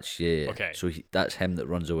episode? the Bad Batch, yeah. Okay. So that's him that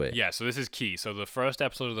runs away. Yeah, so this is key. So the first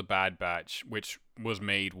episode of the Bad Batch, which was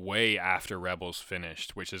made way after Rebels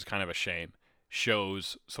finished, which is kind of a shame,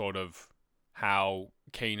 shows sort of how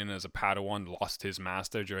Kanan as a Padawan lost his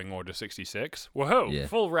master during Order 66. Whoa, Yeah.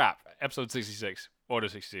 full wrap. Episode 66, Order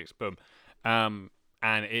 66, boom. And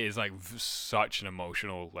it is like such an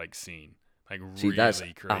emotional like scene. Like See,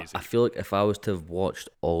 really crazy. I feel like if I was to have watched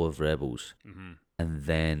all of Rebels Mm-hmm. and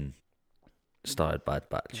then started Bad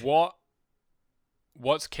Batch,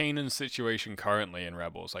 What's Kanan's situation currently in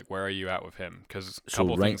Rebels? Like, where are you at with him? Because a So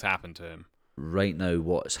couple right- things happened to him. right now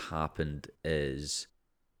what's happened is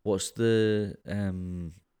what's the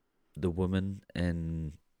woman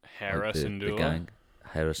in Hera like, the Syndulla? gang,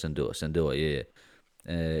 Hera Syndulla,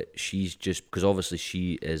 yeah. She's just because obviously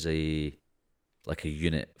she is a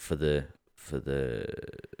unit for the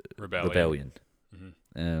rebellion.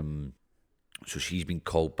 Mhm. So she's been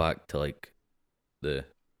called back to like the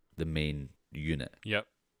main unit. Yep.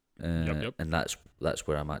 Yep. And that's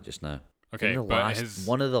where I'm at just now. Okay, In the but last,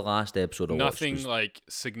 one of the last episode I watched nothing was, like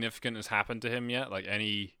significant has happened to him yet. Like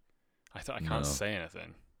any, I can't No. say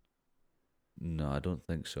anything. no, I don't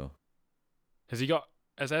think so. Has he got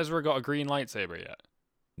Has Ezra got a green lightsaber yet?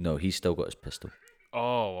 No, he's still got his pistol.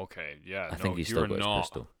 Oh, okay, yeah. I think he's still got his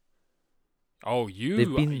pistol. Oh,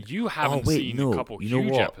 you haven't seen a couple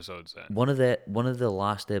huge episodes then. One of the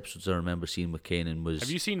last episodes I remember seeing with Kanan was.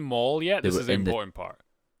 Have you seen Maul yet? This is the important part.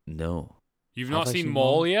 No. You've not seen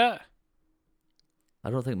Maul yet? I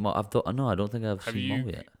don't think Maul. I don't think I've seen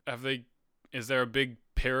Maul yet. Have they? Is there a big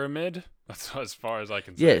pyramid? That's as far as I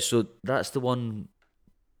can see. Yeah, so that's the one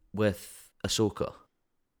with Ahsoka.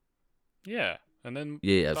 Yeah, and then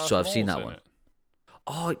yeah. So I've seen Maul's that in one. it.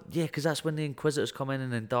 Oh yeah, because that's when the Inquisitors come in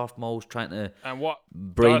and then Darth Maul's trying to There's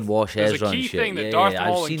brainwash Ezra and shit. There's a key thing that Darth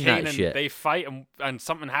Maul and Kanan, they fight and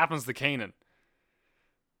something happens to Kanan.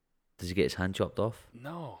 Does he get his hand chopped off?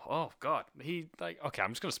 No. Oh god. Okay,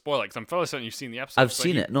 I'm just gonna spoil it because I'm fairly certain you've seen the episode. I've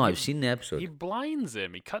seen it. No, I've seen the episode. He blinds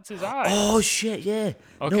him. He cuts his eyes. Oh shit! Yeah.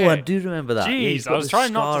 Okay. No, I do remember that. Jeez, I was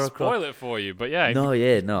trying not to spoil it for you, but yeah. No,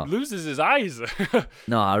 he no. loses his eyes.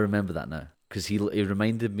 No, I remember that now because he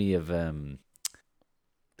reminded me of the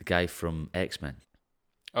guy from X-Men.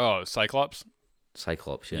 Oh, Cyclops.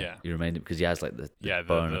 Cyclops, yeah. Yeah. You reminded because he has like the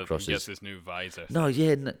burn across he his. gets this new visor. No,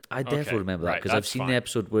 yeah, I definitely remember that because I've seen the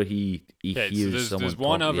episode where he hears someone. There's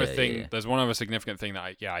one other thing. Yeah. There's one other significant thing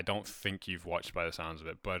that I don't think you've watched by the sounds of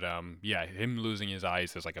it, but him losing his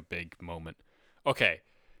eyes is like a big moment. Okay,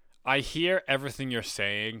 I hear everything you're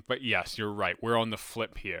saying, but yes, you're right. We're on the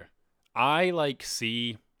flip here. I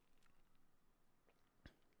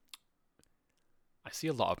see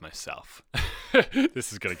a lot of myself.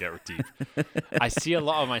 This is going to get deep. I see a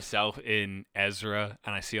lot of myself in Ezra,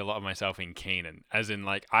 and I see a lot of myself in Kanan. As in,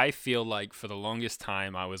 I feel like for the longest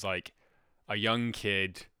time, I was like a young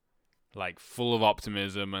kid, full of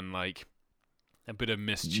optimism and a bit of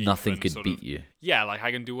mischief. Nothing could beat you. Yeah,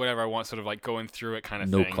 I can do whatever I want, sort of going through it kind of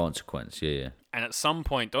thing. No consequence, yeah. And at some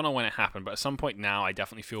point, don't know when it happened, but at some point now, I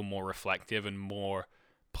definitely feel more reflective and more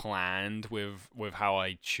planned with how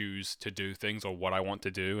I choose to do things or what I want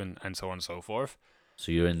to do and so on and so forth.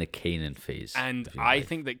 So you're in the Kanan phase. And I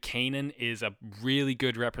think that Kanan is a really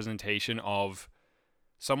good representation of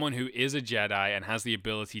someone who is a Jedi and has the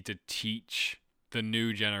ability to teach the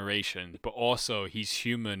new generation, but also he's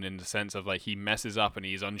human in the sense of he messes up and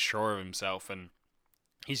he's unsure of himself, and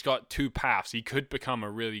he's got two paths. He could become a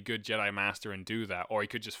really good Jedi Master and do that, or he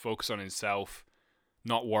could just focus on himself,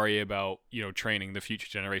 not worry about, training the future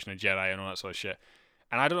generation of Jedi and all that sort of shit.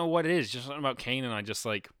 And I don't know what it is, just something about Kanan. I just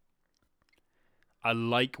I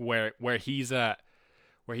like where he's at,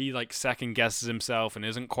 where he second guesses himself and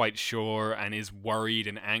isn't quite sure and is worried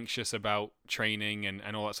and anxious about training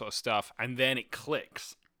and all that sort of stuff. And then it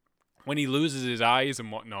clicks. When he loses his eyes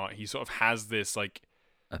and whatnot, he sort of has this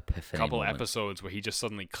epiphany couple moment. Episodes where he just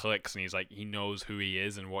suddenly clicks and he's he knows who he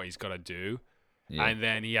is and what he's got to do. Yeah. And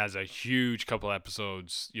then he has a huge couple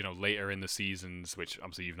episodes, later in the seasons, which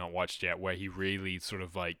obviously you've not watched yet, where he really sort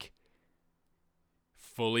of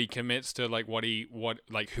fully commits to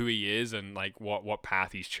who he is and what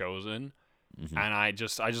path he's chosen. Mm-hmm. And I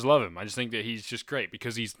just love him. I just think that he's just great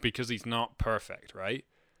because he's not perfect, right?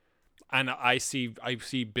 And I see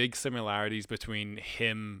big similarities between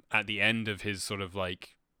him at the end of his sort of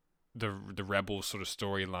the Rebels sort of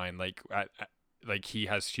storyline, he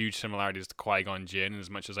has huge similarities to Qui-Gon Jinn as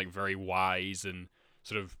much as very wise and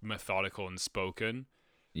sort of methodical and spoken.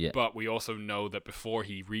 Yeah. But we also know that before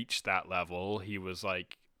he reached that level, he was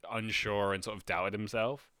unsure and sort of doubted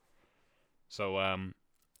himself. So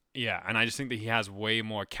yeah, and I just think that he has way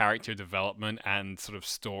more character development and sort of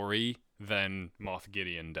story than Moff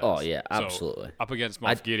Gideon does. Oh yeah, absolutely. So, up against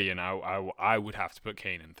Moff Gideon, I would have to put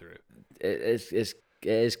Kanan through. It is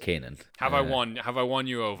Kanan. Have I won? Have I won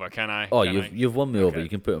you over? Can I? Oh, you've won me over. You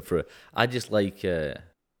can put him through. I just like the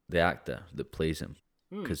actor that plays him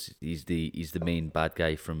because he's the main bad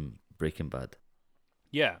guy from Breaking Bad.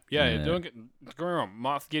 Yeah. Don't get me wrong.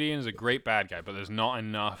 Moff Gideon is a great bad guy, but there's not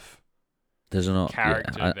enough. There's not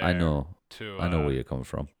character. Yeah, there I know. I know where you're coming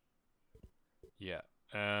from. Yeah.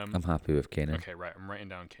 I'm happy with Kanan. Okay, right. I'm writing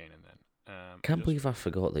down Kanan then. Can't believe I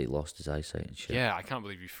forgot that he lost his eyesight and shit. Yeah, I can't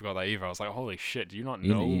believe you forgot that either. I was like, holy shit, do you not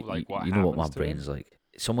know what you know what my happens to brain's him? like?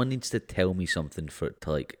 Someone needs to tell me something for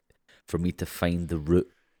me to find the root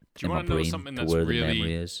Do you in my want to know brain something to that's where the memory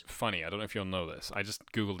really is. funny? I don't know if you'll know this. I just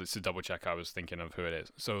Googled it to double check I was thinking of who it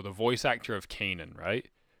is. So the voice actor of Kanan, right?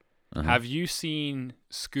 Uh-huh. Have you seen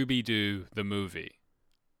Scooby-Doo, the movie?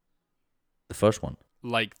 The first one?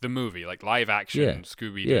 The movie, live action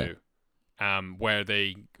Scooby-Doo. Where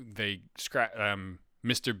they scrap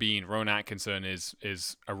Mr. Bean, Ron Atkinson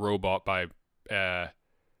is a robot by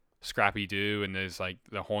Scrappy Doo, and there's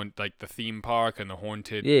the theme park and the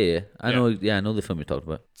haunted. I know the film you're talking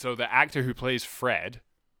about. So the actor who plays Fred,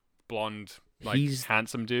 blonde like He's-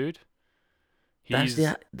 handsome dude. He's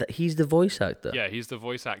the voice actor. Yeah, he's the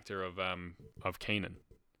voice actor of Kanan.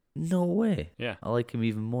 No way. Yeah. I like him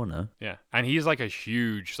even more now. Yeah, and he's like a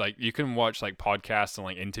huge, like, you can watch like podcasts and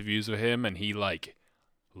like interviews with him, and he like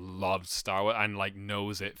loves Star Wars and like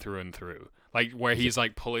knows it through and through. Like where he's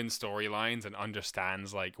like pulling storylines and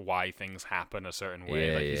understands like why things happen a certain way.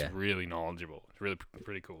 Yeah, Like yeah. he's really knowledgeable. It's really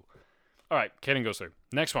pretty cool. All right, Kaden goes through.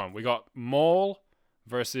 Next one, we got Maul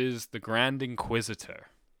versus the Grand Inquisitor.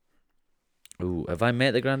 Ooh, have I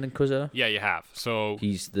met the Grand Inquisitor? Yeah, you have. So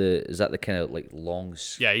Is that the kind of like long?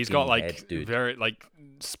 yeah, he's got skinny like head dude? very like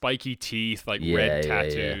spiky teeth, like Yeah, red yeah, yeah.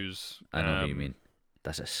 tattoos. I know what you mean.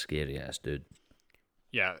 That's a scary ass dude.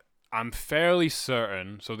 Yeah, I'm fairly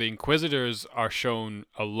certain. So the Inquisitors are shown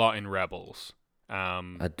a lot in Rebels.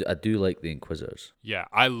 I do like the Inquisitors. Yeah,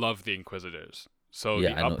 I love the Inquisitors. So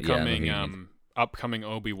Yeah, the I know who upcoming you mean. upcoming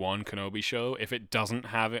Obi-Wan Kenobi show, if it doesn't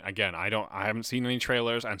have it, again, I haven't seen any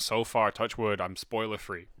trailers, and so far, touch wood, I'm spoiler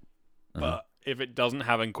free. But if it doesn't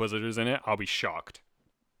have Inquisitors in it, I'll be shocked.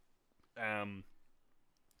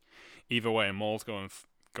 Either way, Maul's going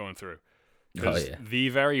through. Oh 'Cause yeah. the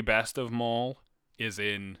very best of Maul is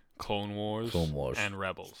in Clone Wars, and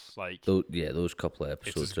Rebels. Like Those couple of it's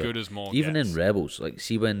episodes. as are- good as Maul even gets. in Rebels, like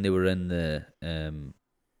see when they were in the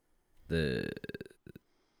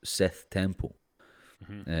Sith temple,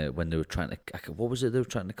 when they were trying to, what was it they were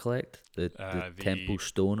trying to collect? The temple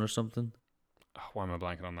stone or something? Why am I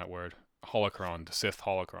blanking on that word? Holocron, the Sith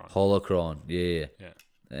holocron. Holocron, yeah.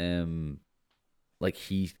 Yeah. Like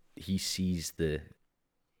he sees the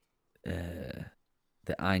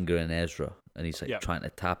anger in Ezra, and he's like Yeah. trying to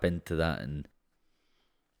tap into that and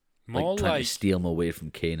Maul, like trying like to steal him away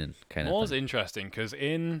from Kanan, kind of Maul's thing. interesting because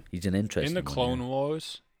in He's an interesting the one, Clone yeah.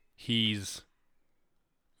 Wars, he's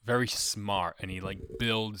very smart and he like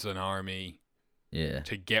builds an army Yeah,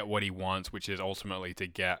 to get what he wants, which is ultimately to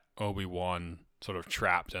get Obi-Wan sort of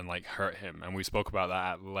trapped and like hurt him. And we spoke about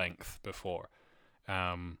that at length before.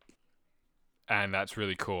 And that's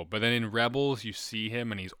really cool. But then in Rebels, you see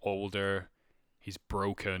him and he's older, he's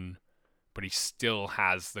broken, but he still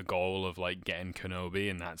has the goal of like getting Kenobi,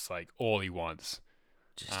 and that's like all he wants.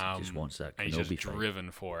 he just wants that And he's just Kenobi fight.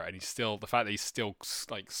 driven for it, and he's still the fact that he's still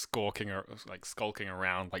like skulking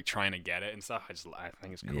around, like trying to get it and stuff. I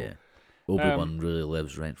think it's cool. Yeah, Obi-Wan really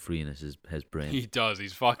lives rent free in his brain. He does.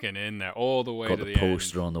 He's fucking in there all the way Got to the the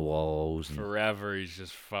poster end. on the walls. And Forever, he's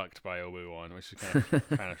just fucked by Obi-Wan, which is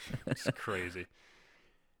kind of it's crazy.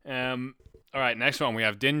 All right, next one we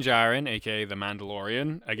have Din Djarin, aka the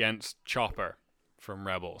Mandalorian, against Chopper from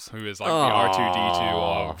Rebels, who is like the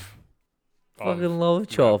R2D2 of. fucking love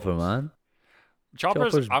Chopper, man.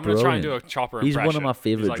 Chopper's I'm gonna try and do a brilliant. Chopper He's impression. one of my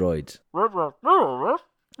favorite like, droids.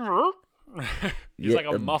 He's like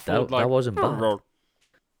a muffled that wasn't bad.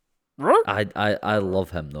 I I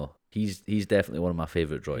love him though. He's definitely one of my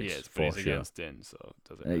favorite droids He is, but for he's sure. against Din, so it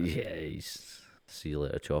doesn't matter. Yeah, he's see you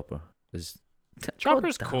later, Chopper.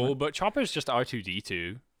 Chopper's God damn cool, it. but Chopper's just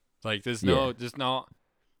R2D2. Like there's not.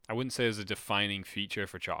 I wouldn't say there's a defining feature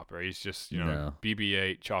for Chopper. He's just No.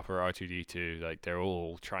 BB-8, Chopper, R2D2. Like they're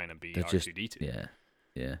all trying to be They're just R2D2.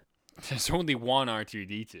 yeah. There's only one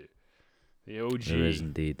R2D2. The OG. There is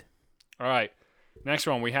indeed. All right. Next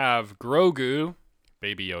one we have Grogu,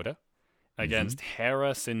 Baby Yoda, Mm-hmm. against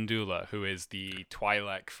Hera Syndulla, who is the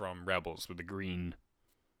Twi'lek from Rebels with the green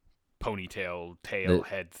ponytail, tail,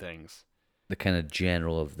 head things. The kind of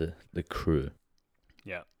general of the crew.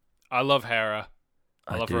 Yeah. I love Hera.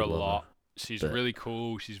 I love do her a love lot. her, She's but- really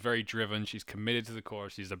cool. She's very driven. She's committed to the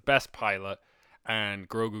course. She's the best pilot. And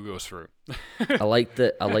Grogu goes through. I liked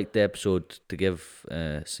the episode, to give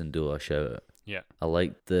Syndulla a shout out. Yeah. I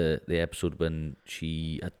liked the episode when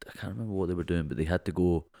I can't remember what they were doing, but they had to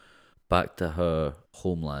go back to her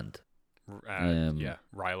homeland, Yeah.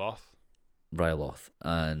 Ryloth. Ryloth,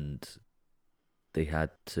 and they had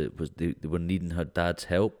to they were needing her dad's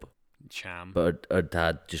help, Cham. but her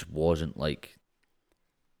dad just wasn't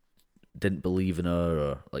didn't believe in her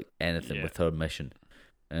or like anything Yeah. with her mission.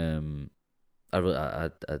 I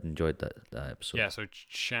enjoyed that episode. Yeah, so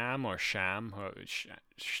Cham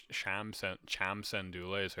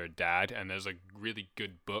Syndulla is her dad, and there's a really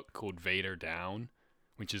good book called Vader Down,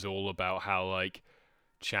 which is all about how like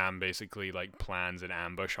Cham basically like plans an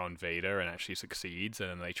ambush on Vader and actually succeeds, and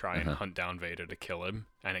then they try and hunt down Vader to kill him,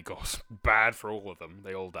 and it goes bad for all of them.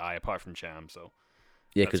 They all die apart from Cham. So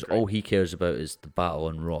Yeah, That's because great. all he cares about is the battle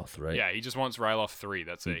on Roth, right? yeah, he just wants Ryloth 3.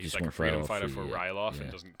 That's He it. He's just like a wants freedom Ryloth fighter 3, for yeah, Ryloth and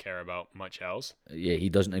yeah. doesn't care about much else. Yeah, he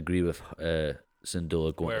doesn't agree with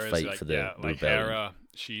Syndulla going Whereas to fight like for the like rebellion. Hera,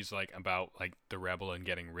 she's like about like the rebel and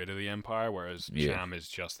getting rid of the Empire, whereas Yeah. Cham is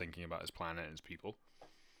just thinking about his planet and his people.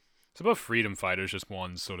 So both freedom fighters, just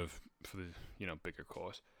one sort of for the bigger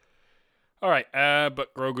cause. All right,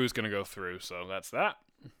 but Grogu's gonna go through, so that's that.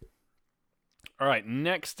 All right,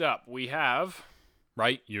 next up we have.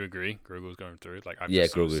 Right, you agree? Grogu's going through. Like I've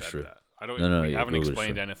just Grogu's said through. that. I don't. No, we yeah, haven't Grogu's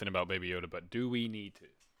explained through. anything about Baby Yoda, but do we need to?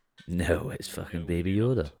 No, it's fucking No, Baby we do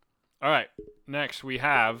Yoda. not. All right, next we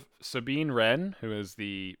have Sabine Wren, who is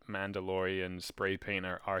the Mandalorian spray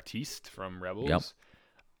painter artiste from Rebels, Yep.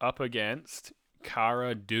 up against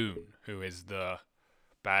Cara Dune, who is the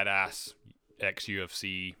badass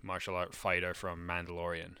ex-UFC martial art fighter from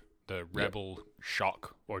Mandalorian, the Rebel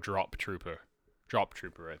shock or drop trooper,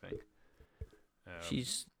 I think.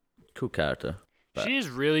 She's a cool character. But She is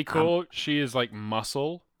really cool. She is like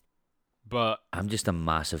muscle, but I'm just a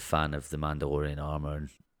massive fan of the Mandalorian armor and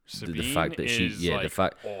Sabine the fact that she, is the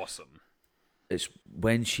fact awesome. it's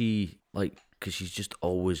when she because she's just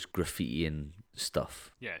always graffitiing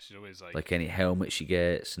stuff, Yeah, she's always like any helmet she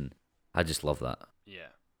gets, and I just love that. Yeah,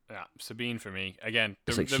 Sabine for me again.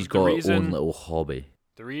 It's like she's got her own little hobby.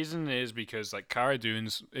 The reason is because like Cara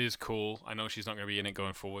Dune's is cool. I know she's not going to be in it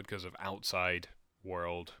going forward because of outside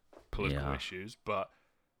world political issues, but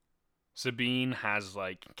Sabine has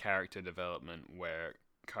like character development where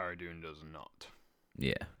Cara Dune does not.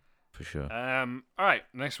 Yeah, for sure. All right,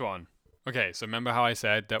 next one. Okay, so remember how I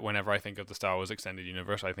said that whenever I think of the Star Wars Extended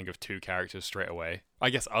Universe, I think of two characters straight away?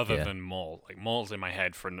 I guess other than Maul. Like, Maul's in my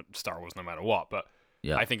head for Star Wars no matter what, but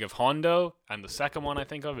I think of Hondo, and the second one I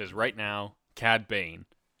think of is right now Cad Bane,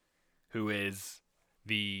 who is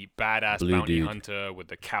the badass Blue bounty dude. hunter with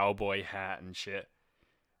the cowboy hat and shit.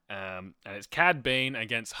 And it's Cad Bane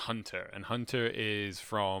against Hunter, and Hunter is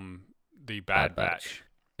from the Bad Batch.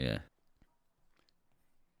 Yeah.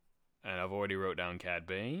 And I've already wrote down Cad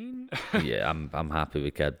Bane. Yeah, I'm happy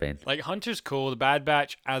with Cad Bane. Like, Hunter's cool. The Bad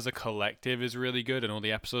Batch as a collective is really good, and all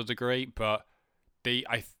the episodes are great, but they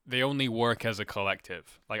only work as a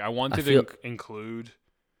collective. Like, I wanted to include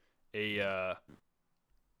a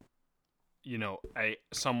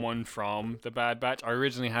someone from the Bad Batch. I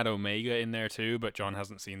originally had Omega in there too, but John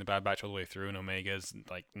hasn't seen the Bad Batch all the way through, and Omega's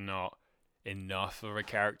like not enough of a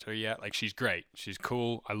character yet. Like, she's great, she's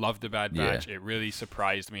cool. I love the Bad Batch. It really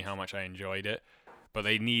surprised me how much I enjoyed it. But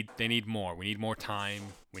they need more. We need more time.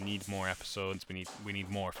 We need more episodes. We need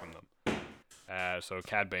more from them. So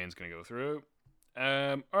Cad Bane's gonna go through.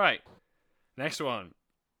 All right, next one,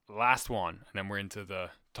 last one, and then we're into the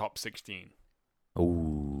top 16.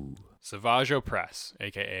 Ooh, Savage Opress,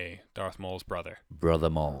 aka Darth Maul's brother, Brother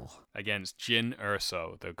Maul. against Jyn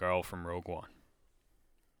Erso, the girl from Rogue One.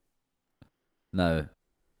 Now,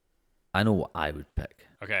 I know what I would pick.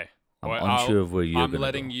 Okay, I'm unsure of where you're I'm gonna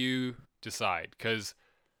letting go. you decide, because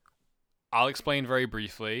I'll explain very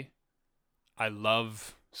briefly. I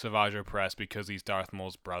love Savage Opress because he's Darth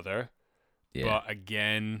Maul's brother. Yeah. But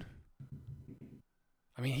again,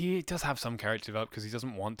 I mean, he does have some character development because he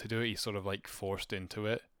doesn't want to do it. He's sort of like forced into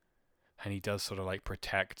it, and he does sort of like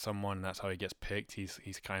protect someone. And that's how he gets picked. He's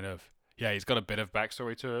kind of he's got a bit of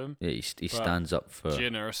backstory to him. Yeah, he stands up for.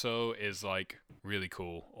 Jyn Erso is like really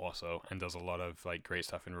cool also, and does a lot of like great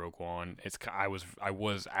stuff in Rogue One. I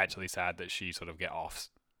was actually sad that she sort of get offed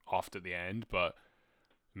at the end, but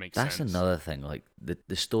it makes That's sense. another thing. Like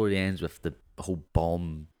the story ends with the whole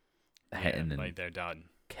bomb hitting and like they're done.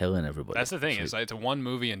 killing everybody. That's the thing. It's like it's a one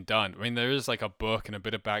movie and done. I mean, there is like a book and a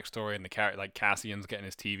bit of backstory, and the character like Cassian's getting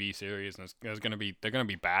his TV series, and they're gonna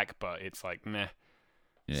be back, but it's like meh.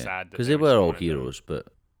 Sad because they were all heroes, but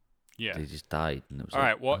yeah, they just died. And it was all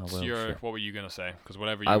right. what What were you gonna say? Because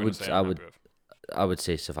whatever you I were would gonna say, I I'm would happy with. I would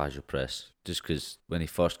say Savage Opress, just because when he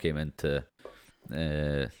first came into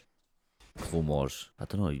Clone Wars, I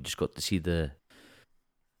don't know, you just got to see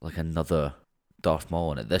another Darth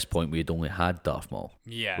Maul, and at this point we had only had Darth Maul.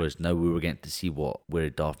 Yeah. Whereas now we were getting to see where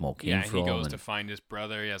Darth Maul came from. He goes to find his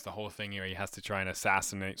brother. He has the whole thing where he has to try and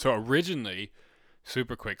assassinate. So originally,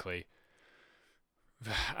 super quickly,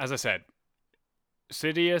 as I said,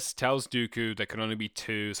 Sidious tells Dooku there can only be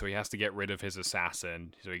two, so he has to get rid of his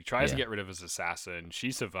assassin. So he tries to get rid of his assassin.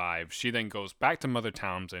 She survives. She then goes back to Mother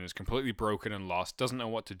Townsend, is completely broken and lost, doesn't know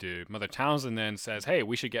what to do. Mother Townsend then says, hey,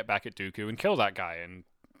 we should get back at Dooku and kill that guy. And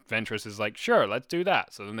Ventress is like, sure, let's do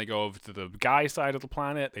that. So then they go over to the guy side of the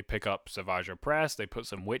planet. They pick up Savage Opress. They put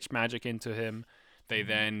some witch magic into him. They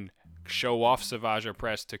then show off Savage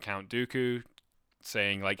Opress to Count Dooku,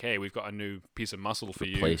 saying like, hey, we've got a new piece of muscle for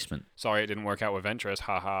replacement. You. Sorry it didn't work out with Ventress,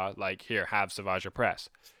 haha, like, here, have Savage Opress.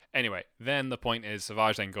 Anyway, then the point is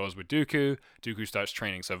Savage then goes with Dooku. Dooku starts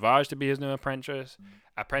training Savage to be his new apprentice,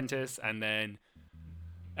 and then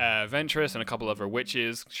Ventress and a couple of her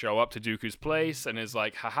witches show up to Dooku's place and is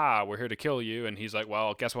like, haha, we're here to kill you. And he's like,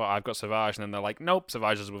 well, guess what? I've got Savage. And then they're like, nope,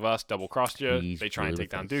 Savage is with us, double-crossed you. They try and take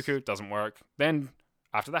down Dooku. Doesn't work. Then,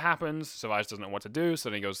 after that happens, Savage doesn't know what to do. So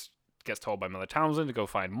then he gets told by Mother Townsend to go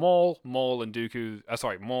find Maul. Maul and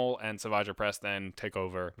Savage Opress then take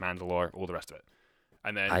over Mandalore, all the rest of it.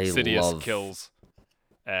 And then Sidious kills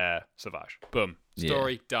Savage. Boom.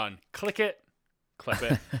 Story done. Click it. Clip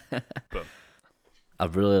it. Boom. I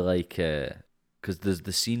really like because there's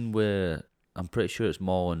the scene where I'm pretty sure it's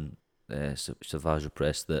Maul and Savage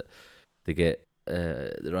Opress that they get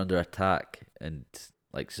they're under attack and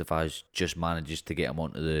like Savage just manages to get them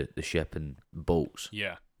onto the ship and bolts.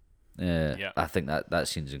 Yeah. I think that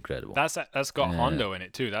scene's incredible. That's got Hondo in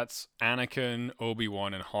it too. That's Anakin,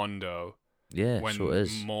 Obi-Wan, and Hondo. Yeah, when so it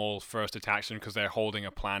is. Maul first attacks them because they're holding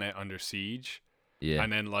a planet under siege. Yeah.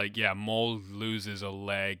 And then, Maul loses a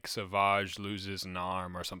leg, Savage loses an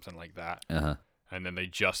arm or something like that. Uh-huh. And then they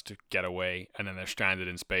just get away, and then they're stranded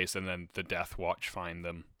in space, and then the Death Watch find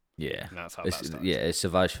them. Yeah. And that's how that starts. Yeah, it's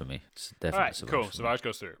Savage for me. It's definitely All right, Savage. cool. Savage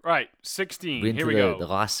goes through. Right, 16. Here we go. go. The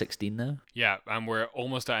last 16 now? Yeah, and we're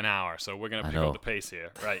almost at an hour, so we're going to pick up the pace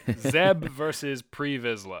here. Right, Zeb versus Pre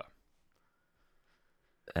Vizsla.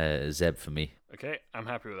 Zeb for me. Okay, I'm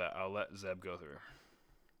happy with that. I'll let Zeb go through.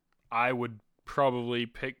 I would probably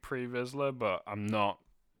pick Pre Vizsla, but I'm not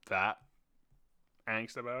that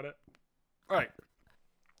angst about it. All right.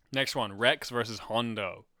 Next one, Rex versus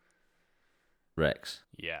Hondo. Rex.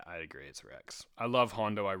 Yeah, I agree. It's Rex. I love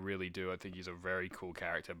Hondo. I really do. I think he's a very cool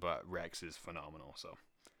character, but Rex is phenomenal. So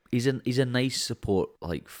he's a nice support,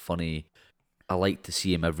 like funny. I like to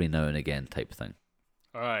see him every now and again type thing.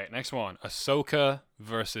 All right, next one, Ahsoka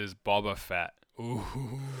versus Boba Fett.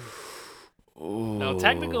 Ooh. Now,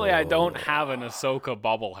 technically, I don't have an Ahsoka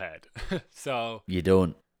bobblehead, so you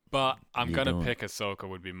don't. But I'm gonna pick Ahsoka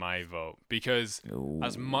would be my vote because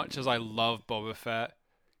as much as I love Boba Fett,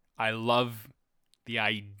 I love the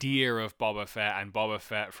idea of Boba Fett and Boba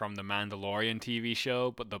Fett from the Mandalorian TV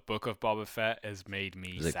show. But the book of Boba Fett has made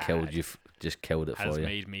me sad. Killed you? Just killed it for you. Has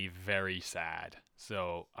made me very sad.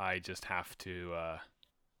 So I just have to.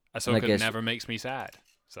 Ahsoka never makes me sad.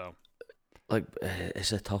 So. Like,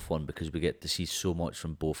 it's a tough one because we get to see so much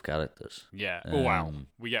from both characters. Yeah. Wow.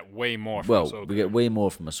 We get way more from Ahsoka. We get way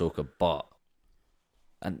more from Ahsoka, but...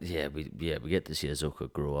 And we get to see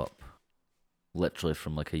Ahsoka grow up. Literally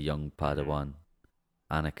from, like, a young Padawan.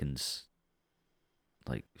 Anakin's,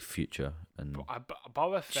 like, future. And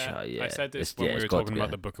Boba Fett, I said this when we were talking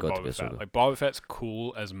about the book of Boba Fett. Like, Boba Fett's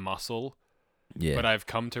cool as muscle. Yeah. But I've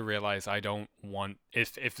come to realize I don't want...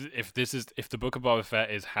 If the book of Boba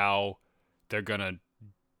Fett is how... they're gonna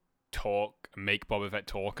make Boba Fett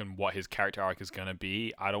talk and what his character arc is gonna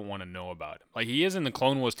be, I don't want to know about him. Like, he is in the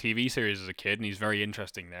Clone Wars TV series as a kid, and he's very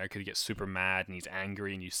interesting there because he gets super mad and he's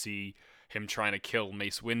angry, and you see him trying to kill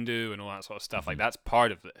Mace Windu and all that sort of stuff. Like, that's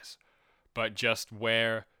part of this. But just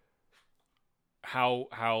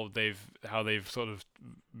how they've sort of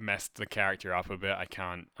messed the character up a bit, I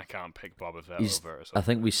can't pick Boba Fett over. I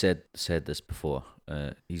think we said this before.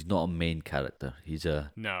 He's not a main character.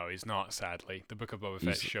 No, he's not. Sadly, the Book of Boba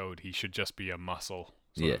Fett showed he should just be a muscle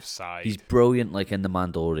sort of side. He's brilliant, like in the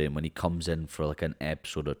Mandalorian when he comes in for like an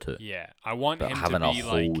episode or two. Yeah, I want him to be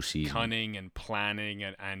like cunning and planning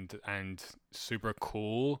and super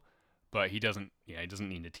cool, but he doesn't. Yeah, he doesn't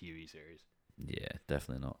need a TV series. Yeah,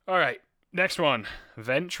 definitely not. All right. Next one,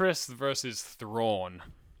 Ventress versus Thrawn.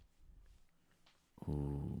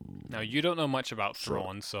 Ooh. Now you don't know much about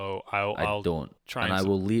Thrawn, so I'll don't try and I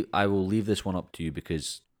will leave this one up to you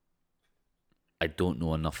because I don't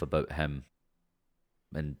know enough about him.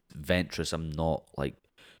 And Ventress, I'm not like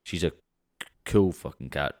she's a cool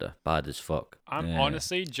fucking character, bad as fuck. I'm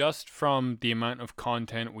honestly just from the amount of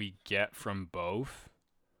content we get from both,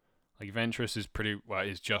 like Ventress is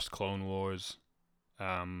just Clone Wars.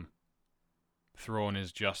 Thrawn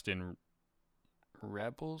is just in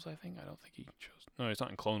Rebels, I think. I don't think he chose. No, he's not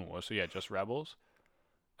in Clone Wars. So yeah, just Rebels.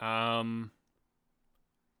 I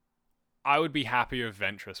would be happier if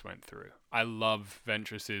Ventress went through. I love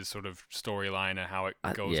Ventress's sort of storyline and how it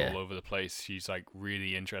goes all over the place. She's like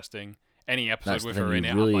really interesting. Any episode with her in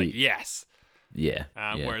it, I'm like, yes. Yeah.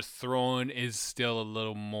 Whereas Thrawn is still a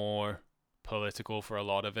little more political for a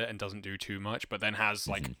lot of it and doesn't do too much, but then has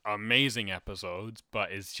like amazing episodes,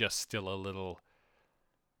 but is just still a little.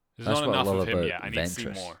 There's not enough of him yet. I need to see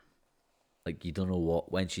more. Like, you don't know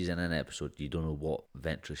when she's in an episode, you don't know what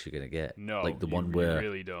Ventress you're gonna get. No, like the one where you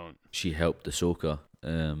really don't. She helped Ahsoka.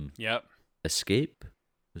 Yep. Escape.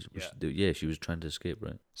 She was trying to escape,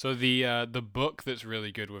 right? So the book that's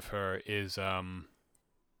really good with her is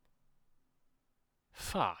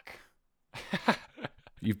Fuck.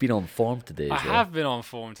 You've been on form today I as well. have been on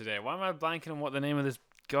form today. Why am I blanking on what the name of this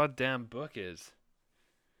goddamn book is?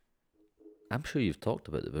 I'm sure you've talked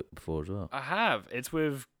about the book before as well. I have. It's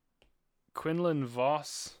with Quinlan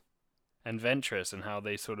Voss and Ventress, and how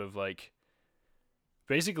they sort of like.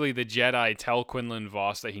 Basically, the Jedi tell Quinlan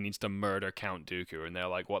Voss that he needs to murder Count Dooku, and they're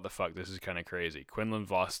like, "What the fuck? This is kind of crazy." Quinlan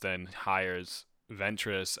Voss then hires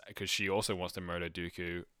Ventress because she also wants to murder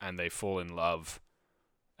Dooku, and they fall in love,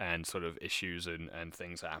 and sort of issues and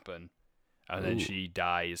things happen, and then Ooh. she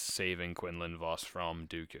dies saving Quinlan Voss from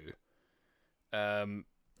Dooku.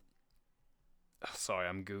 Sorry,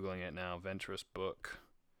 I'm googling it now. Ventress book.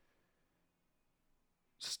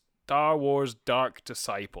 Star Wars Dark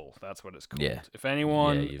Disciple. That's what it's called. Yeah. If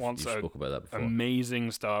anyone you've wants a spoke about that before.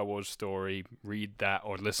 amazing Star Wars story, read that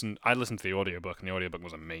or listen. I listened to the audiobook, and the audiobook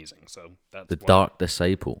was amazing. So that's The one- Dark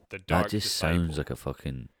Disciple. The Dark that just Disciple. sounds like a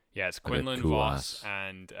fucking. Yeah, it's like a Quinlan cool Voss ass.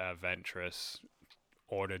 and Ventress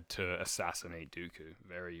ordered to assassinate Dooku.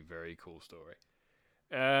 Very, very cool story.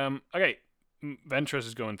 Okay, Ventress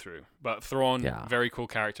is going through, but Thrawn, Yeah. very cool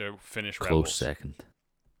character. Finish Close Rebels. second.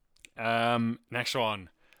 Next one,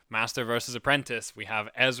 Master versus Apprentice. We have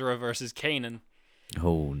Ezra versus Kanan.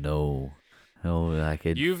 Oh no. Oh, I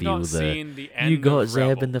could You've feel not the. seen the end. You got of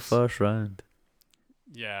Zeb in the Rebels. first round.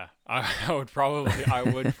 Yeah, I would probably. I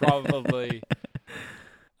would probably.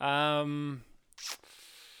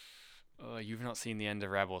 You've not seen the end of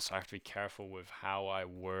Rebels, so I have to be careful with how I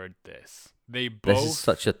word this. They both. This is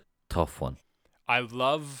such a tough one. I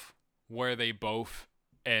love where they both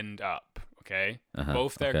end up. Okay, Uh-huh,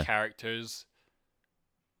 both their okay. characters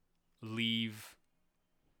leave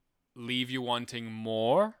you wanting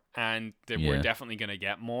more, and we're Yeah. definitely gonna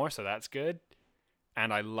get more, so that's good.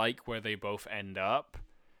 And I like where they both end up.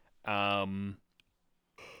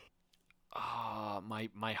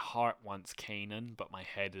 My heart wants Kanan, but my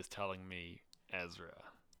head is telling me Ezra.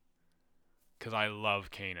 Because I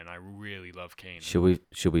love Kanan. I really love Kanan.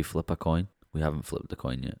 Should we flip a coin? We haven't flipped a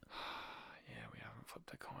coin yet. Yeah, we haven't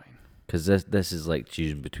flipped a coin. Because this is like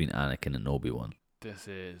choosing between Anakin and Obi-Wan. This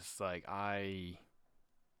is like I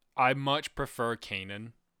much prefer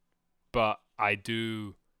Kanan, but I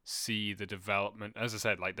do see the development. As I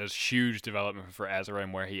said, like there's huge development for Ezra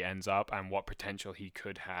and where he ends up and what potential he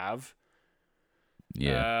could have.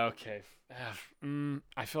 Yeah. Okay.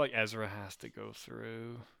 I feel like Ezra has to go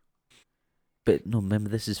through. But no, remember,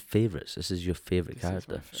 this is favourites. This is your favourite This is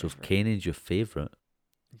my character. So if favourite. Kanan's your favourite,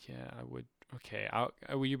 Yeah, I would. Okay.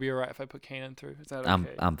 Will you be alright if I put Kanan through? Is that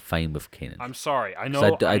okay? I'm fine with Kanan. I'm sorry. I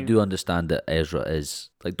 'Cause know. I do understand that Ezra is,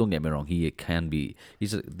 like, don't get me wrong, he can be,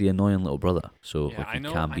 he's the annoying little brother. So Yeah, like, I he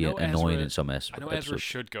know- can I be know annoying Ezra- in some I know Ezra episodes.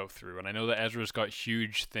 should go through, and I know that Ezra's got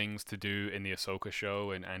huge things to do in the Ahsoka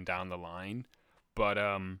show and down the line. But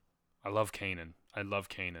I love Kanan. I love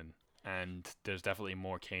Kanan, and there's definitely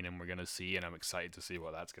more Kanan we're gonna see, and I'm excited to see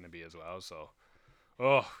what that's gonna be as well. So,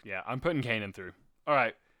 oh yeah, I'm putting Kanan through. All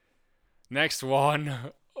right, next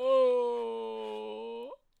one.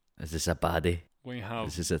 Oh, Is this a baddie? we have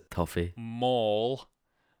Is this a toughie? Maul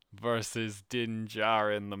versus Din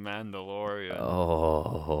Djarin, the Mandalorian.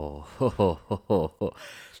 Oh,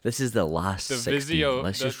 this is the last The 16. video-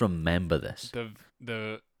 Let's the- just remember this.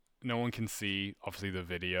 The no one can see obviously the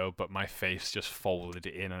video, but my face just folded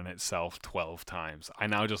in on itself 12 times. I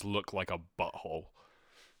now just look like a butthole.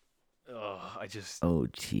 Ugh, Oh,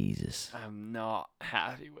 Jesus. I'm not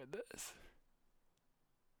happy with this.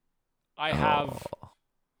 I have Oh.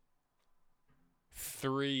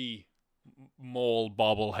 3 Maul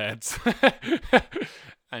bobbleheads,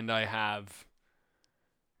 and I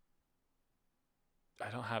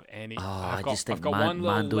don't have any. Oh, I've I just think I've got one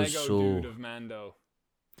little Mando's Lego so- dude of Mando.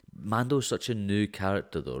 Mando's such a new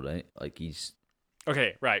character, though, right? Like, he's.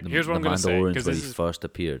 Okay, right. The, Here's what the I'm gonna say Mandalorians because when this he is first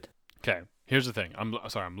appeared. okay. Here's the thing. I'm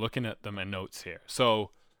sorry. I'm looking at my notes here.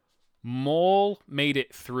 So, Maul made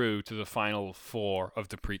it through to the final 4 of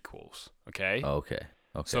the prequels. Okay. Okay.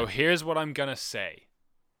 So here's what I'm gonna say.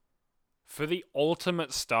 For the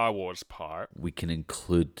ultimate Star Wars part, We can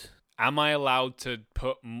include. am I allowed to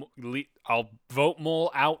put? I'll vote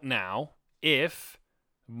Maul out now if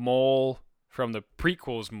Maul from the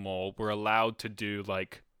prequels Maul were allowed to do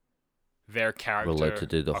like their character allowed to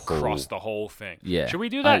do the across whole- the whole thing. Yeah. Should we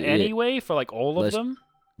do that Yeah. anyway for like all of Let's- them?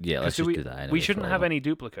 Yeah, 'Cause let's just we, do that anyway. we for shouldn't all have of them. any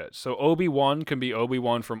duplicates. So Obi-Wan can be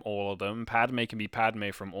Obi-Wan from all of them. Padme can be Padme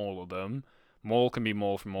from all of them. Maul can be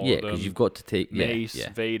Maul from all Yeah, of them. because you've got to take. Mace,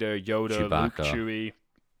 Yeah. Vader, Yoda, Luke, Chewbacca. Chewie.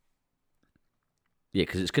 Yeah,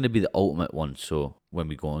 because it's going to be the ultimate one. So when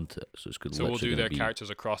we go on to it, so it's good. So we'll do their characters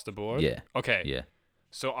across the board? Yeah. Okay. Yeah.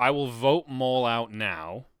 So I will vote Maul out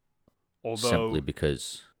now. Although Simply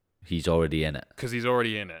because. He's already in it. Because he's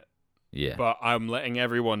already in it. Yeah. But I'm letting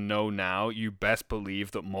everyone know now, you best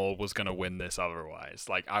believe that Maul was going to win this otherwise.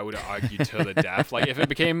 Like, I would argue to the death. Like, if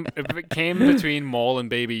it came between Maul and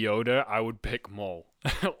Baby Yoda, I would pick Maul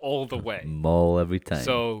all the way. Maul every time.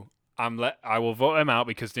 So I will vote him out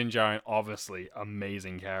because Din Djarin, obviously,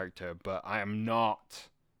 amazing character, but I am not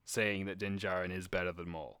saying that Din Djarin is better than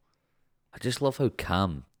Maul. I just love how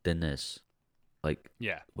calm Din is. Like,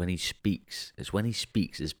 Yeah. when he speaks, it's when he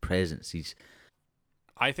speaks, his presence,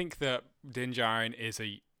 I think that Din Djarin is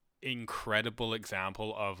a incredible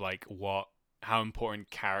example of like how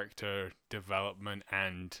important character development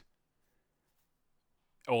and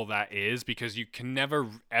all that is, because you can never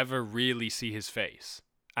ever really see his face,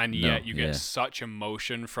 and yet you get such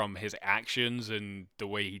emotion from his actions and the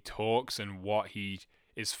way he talks and what he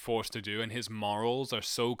is forced to do, and his morals are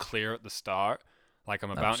so clear at the start. Like,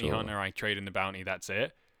 I'm a bounty hunter, I trade in the bounty, that's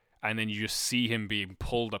it. And then you just see him being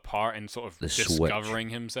pulled apart and sort of discovering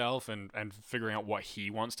himself and figuring out what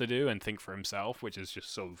he wants to do and think for himself, which is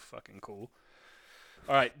just so fucking cool.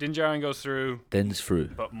 All right, Din Djarin goes through. Din's through.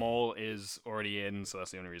 But Maul is already in, so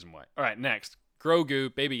that's the only reason why. All right, next.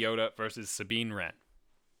 Grogu, Baby Yoda versus Sabine Wren.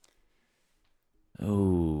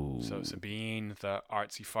 Oh. So Sabine, the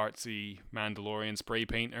artsy-fartsy Mandalorian spray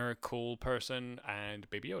painter, cool person, and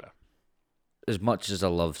Baby Yoda. As much as I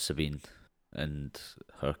love Sabine and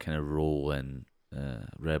her kind of role in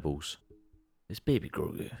Rebels, it's Baby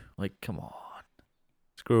Grogu. Like, come on.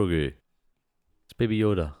 It's Grogu. It's Baby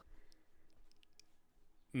Yoda.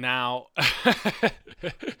 Now,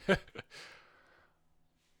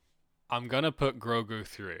 I'm going to put Grogu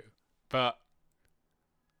through, but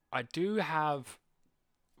I do have,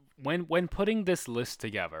 when putting this list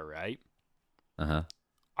together, right? Uh-huh.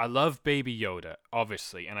 I love Baby Yoda,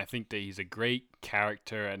 obviously, and I think that he's a great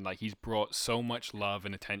character, and like he's brought so much love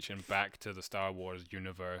and attention back to the Star Wars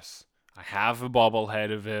universe. I have a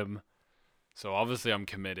bobblehead of him, so obviously I'm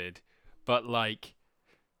committed. But like,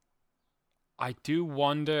 I do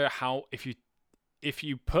wonder how if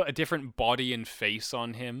you put a different body and face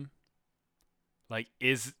on him, like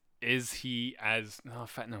is he as no,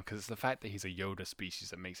 because it's the fact that he's a Yoda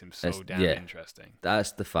species that makes him so damn interesting.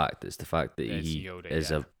 That's the fact. It's the fact that he Yoda,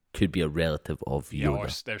 is could be a relative of Yoda. Yeah, or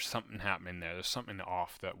there's something happening there. There's something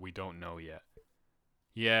off that we don't know yet.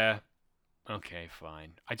 Yeah. Okay,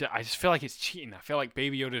 fine. I just feel like it's cheating. I feel like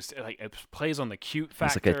Baby Yoda's like it plays on the cute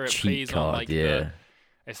factor. It's like a it cheat plays card, on like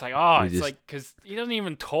it's like like because he doesn't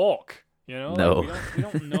even talk. You know, no, like, we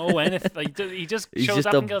don't know anything. Like he just he's shows just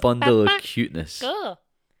up a and goes, bundle of cuteness.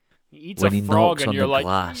 He eats when a he frog knocks and on you're the like,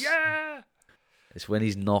 glass. yeah. It's when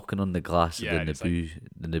he's knocking on the glass Yeah, of the Naboo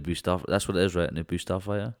Starfighter. That's what it is, right? Naboo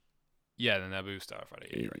Starfighter. Yeah, the Naboo Starfighter.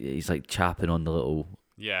 Yeah, right. He's like chapping on the little.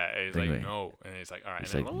 Yeah, he's thing, like right? no, and he's like all right.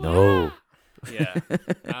 He's and like then, no.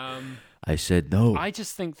 Yeah. I said no. I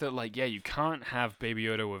just think that like you can't have Baby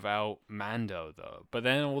Yoda without Mando though. But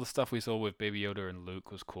then all the stuff we saw with Baby Yoda and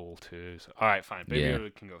Luke was cool too. So all right, fine. Baby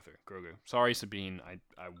Yoda can go through. Grogu. Sorry, Sabine.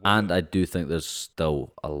 And I do think there's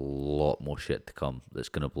still a lot more shit to come that's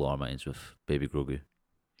gonna blow our minds with Baby Grogu.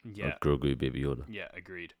 Yeah. Or Grogu, Baby Yoda. Yeah,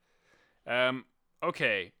 agreed.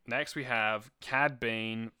 Okay, next we have Cad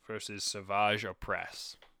Bane versus Savage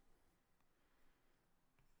Opress.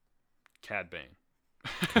 Cad Bane.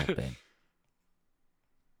 Cad Bane.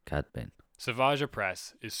 Cad Bane. Savage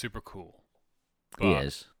Opress is super cool. He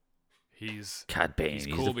is. He's Cad Bane. He's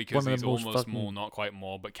cool because he's almost Maul, not quite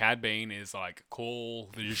Maul. But Cad Bane is like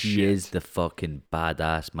cool. He is the fucking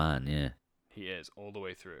badass man, yeah. He is all the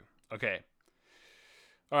way through. Okay.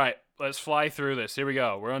 All right, let's fly through this. Here we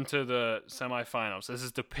go. We're on to the semifinals. This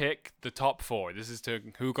is to pick the top four. This is to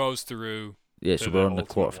who goes through. Yeah, so we're on the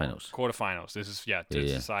quarterfinals. Quarterfinals. This is to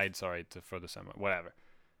decide. Sorry, for the semi. Whatever.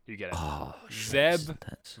 You get it. Oh, Zeb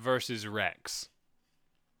versus Rex.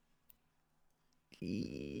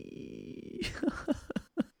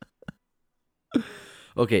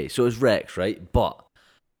 Okay, so it's Rex, right? But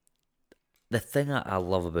the thing I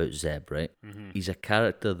love about Zeb, right? Mm-hmm. He's a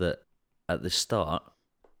character that at the start,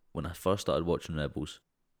 when I first started watching Rebels,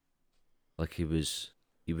 like he was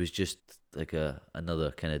just like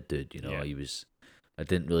another kind of dude, you know. Yeah. I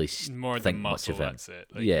didn't really More think than much muscle, of him. that's it.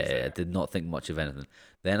 Like I did not think much of anything.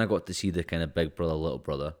 Then I got to see the kind of big brother, little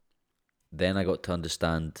brother. Then I got to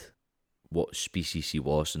understand what species he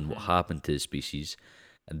was and what happened to his species.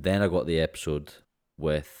 And then I got the episode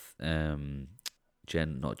with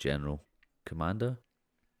not General, Commander?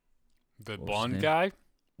 The blonde guy?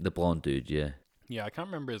 The blonde dude, yeah. Yeah, I can't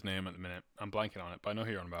remember his name at the minute. I'm blanking on it, but I know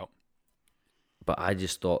who you're on about. But I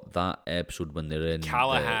just thought that episode when they're in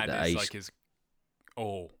Callahan the is ice... like his...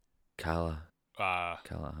 Oh. Callahan.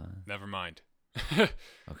 Never mind.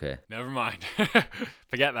 Okay, Never mind.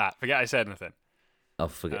 Forget that. Forget I said anything. I'll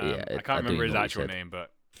forget. I can't remember his actual name,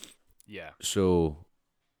 but yeah. So,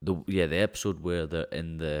 the episode where they're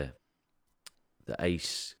in the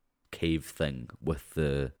ice cave thing with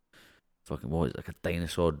the fucking what is it, like a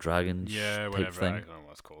dinosaur dragon Yeah, type whatever. I thing. don't know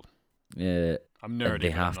what it's called. Yeah, I'm and nerdy. they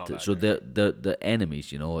but I'm have not to. that So nerdy. they're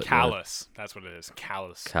enemies, you know. Like Callus. That's what it is.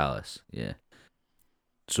 Callus. Callus, yeah.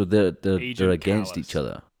 So they're Agent against Callus. each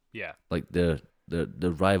other. Yeah. Like they're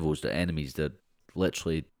rivals, they're enemies. They're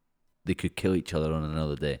literally they could kill each other on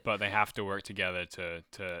another day. But they have to work together to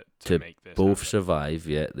To make this both happen. survive,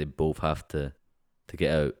 yeah. They both have to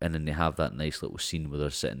get out, and then they have that nice little scene where they're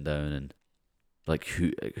sitting down and like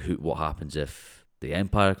who what happens if the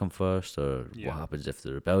Empire come first, or Yeah. what happens if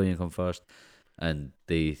the Rebellion come first, and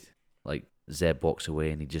they like Zeb walks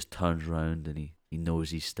away and he just turns around and he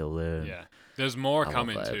knows he's still there. Yeah. There's more I love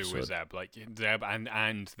coming that too episode. with Zeb. Like Zeb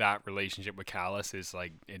and that relationship with Callus is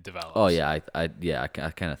like it develops. Oh yeah, I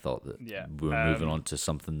kind of thought that Yeah. we were moving on to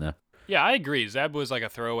something there. Yeah, I agree. Zeb was like a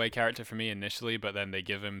throwaway character for me initially, but then they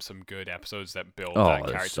give him some good episodes that build Oh, that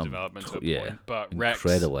there's character some development to a yeah, point. But Rex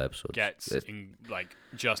incredible episodes. gets It- like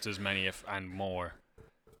just as many and more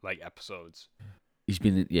like episodes. He's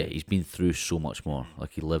been through so much more.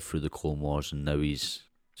 Like he lived through the Clone Wars, and now he's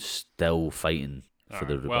still fighting for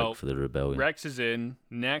Alright, the rebellion. Rex is in.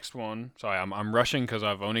 Next one. Sorry, I'm rushing because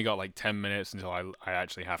I've only got like 10 minutes until I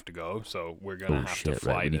actually have to go. So we're gonna Oh have shit! to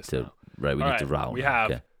fly Right, we need this to now. we need to rattle. We now.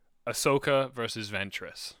 have Okay. Ahsoka versus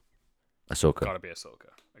Ventress. Ahsoka. Gotta be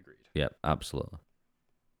Ahsoka. Agreed. Yep, absolutely.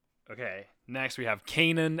 Okay. Next we have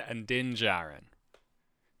Kanan and Din Djarin.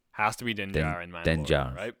 Has to be Din Djarin, man. Din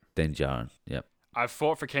Djarin. Right? Din Djarin. Yep. I've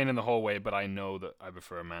fought for Kanan the whole way, but I know that I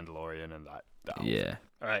prefer Mandalorian and that. Yeah.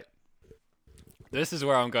 All right. This is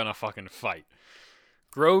where I'm gonna fucking fight.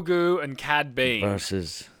 Grogu and Cad Bane.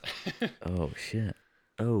 Versus. Oh shit.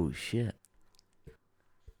 Oh shit.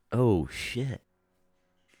 Oh shit.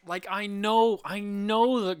 Like I know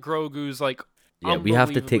that Grogu's like. Yeah, we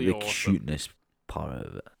have to take the unbelievably awesome, cuteness part out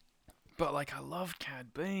of it. But like I love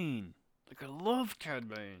Cad Bane. Like I love Cad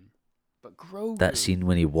Bane. But Grogu. That scene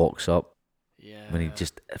when he walks up, Yeah. when he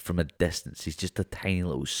just from a distance, he's just a tiny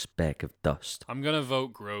little speck of dust I'm gonna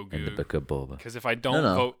vote in the Grogu. Book of Boba. Because if I don't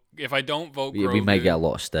No. vote, Yeah, Grogu, we might get a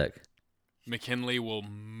lot of stick. McKinley will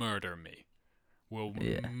murder me. Will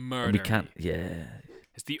Yeah, murder and we can't. me. Yeah,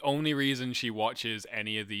 It's the only reason she watches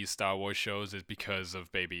any of these Star Wars shows is because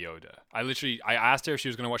of Baby Yoda. I asked her if she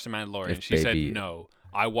was going to watch The Mandalorian. If She said Baby- no.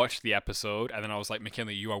 I watched the episode, and then I was like,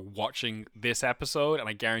 McKinley, you are watching this episode, and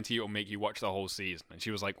I guarantee it will make you watch the whole season. And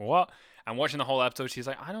she was like, what? I'm watching the whole episode. She's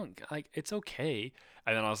like, I don't, like, it's okay.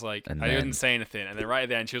 And then I was like, And I then- didn't say anything. And then right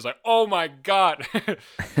then, she was like, oh my God.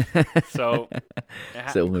 So,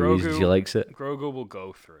 it's the only reason she likes it. Grogu will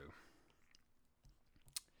go through.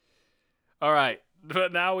 All right,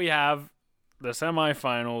 but now we have the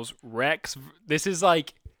semifinals. Rex. This is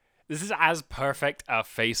as perfect a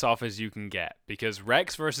face-off as you can get because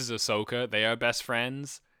Rex versus Ahsoka, they are best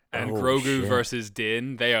friends, and Oh, Grogu shit. versus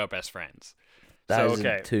Din, they are best friends. That So, is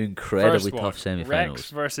okay, two incredibly First tough one, semifinals. Rex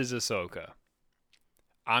versus Ahsoka.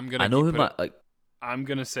 I'm gonna. I know who put my it- like. I'm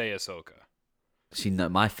gonna say Ahsoka. See, now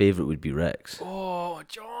my favorite would be Rex. Oh,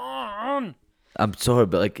 John. I'm sorry,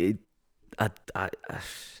 but like,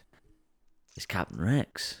 it's Captain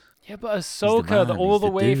Rex. Yeah, but Ahsoka, man, all he's the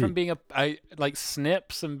the way dude. from being a like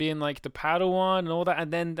Snips and being like the Padawan and all that,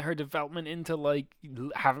 and then her development into like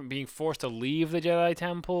being forced to leave the Jedi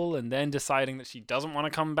Temple, and then deciding that she doesn't want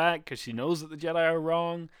to come back because she knows that the Jedi are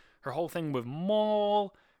wrong. Her whole thing with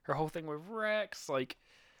Maul, her whole thing with Rex, like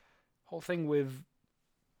whole thing with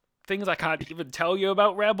things I can't even tell you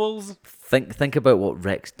about Rebels. Think about what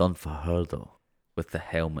Rex done for her though, with the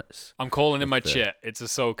helmets. I'm calling in my With the- chit. It's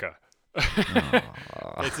Ahsoka.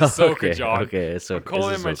 Aw. It's Ahsoka, okay, John. Okay, so I'm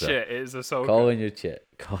calling in my chit. It's Ahsoka. Call in your chit.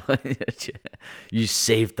 Call in your chit. You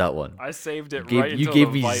saved that one. I saved it You right you until gave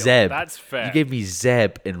the me vital. Zeb. That's fair. You gave me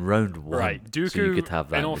Zeb in round one. Right, Dooku. So you could have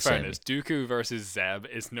that in all the semi. fairness, Dooku versus Zeb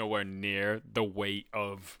is nowhere near the weight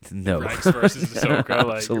of No. Rex versus Ahsoka.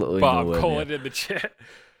 Like, Absolutely but I'm nowhere calling near. it in the chat.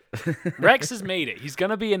 Rex has made it. He's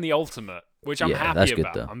gonna be in the Ultimate, which I'm Yeah, happy that's good,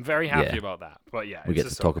 about. though. I'm very happy Yeah. about that. But yeah, We it's get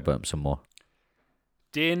to talk Ahsoka. about him some more.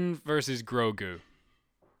 Din versus Grogu.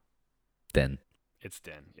 Then It's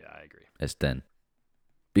Din. Yeah, I agree. it's Din.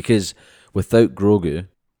 Because without Grogu,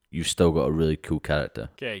 you've still got a really cool character.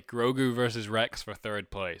 Okay, Grogu versus Rex for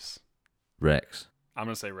third place. Rex. I'm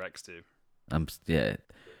gonna say Rex too. Yeah.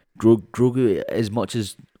 Grogu, as much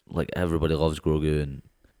as like everybody loves Grogu, and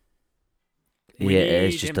We yeah,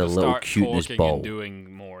 it's need just him a to little start cuteness talking ball. and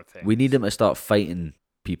doing more things. We need him to start fighting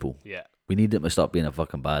people. Yeah. We need him to stop being a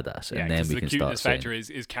fucking badass, Yeah, and then 'cause we the can start cuteness saying, factor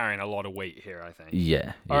is carrying a lot of weight here, I think.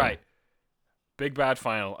 yeah. All right. Big bad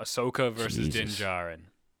final. Ahsoka versus Din Jesus. Djarin.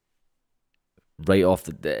 Right off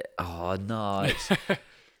the oh no,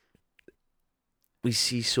 we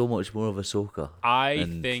see so much more of Ahsoka. I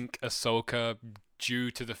And- think Ahsoka,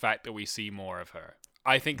 due to the fact that we see more of her.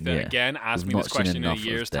 I think that, Yeah. again, ask We've me not this seen question in a enough of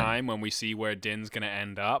year's Din. time when we see where Din's going to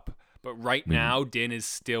end up. But right mean- now, Din is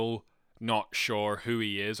still not sure who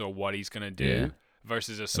he is or what he's going to do. Yeah.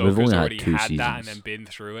 Versus we've Ahsoka's only had already 2 had that and seasons. then been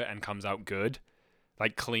through it and comes out good.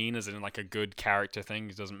 Like clean, as in like a good character thing.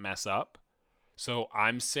 He doesn't mess up. So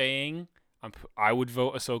I'm saying I would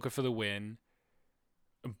vote Ahsoka for the win.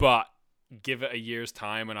 But give it a year's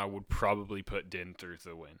time and I would probably put Din through to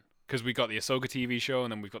the win. Because we got the Ahsoka TV show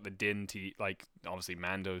and then we've got the Din, obviously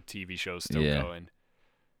Mando TV show still going.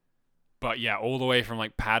 But yeah, all the way from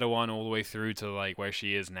like Padawan all the way through to like where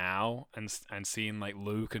she is now, and seeing like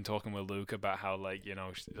Luke and talking with Luke about how like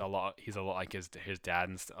he's a lot like his dad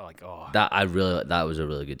and stuff. Like That was a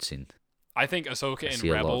really good scene. I think Ahsoka see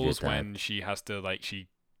in a lot of your Rebels dad. when she has to like she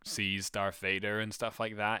sees Darth Vader and stuff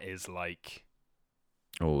like that is like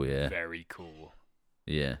Oh yeah, very cool.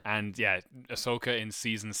 yeah. And yeah, Ahsoka in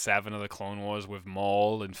season 7 of the Clone Wars with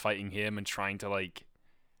Maul and fighting him and trying to like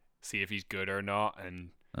see if he's good or not.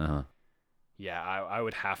 And yeah, I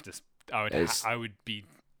would have to. I would be.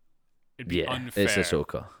 It'd be unfair. It's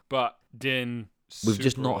Ahsoka. But Din. We've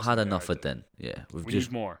just super not awesome had enough of character. Din. Yeah, We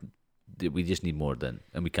need more. We just need more Din,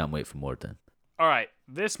 and we can't wait for more Din. All right,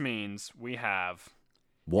 this means we have.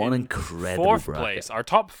 What an in incredible 4th bracket. place. Our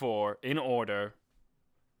top 4 in order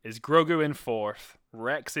is Grogu in 4th,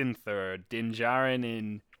 Rex in 3rd, Din Djarin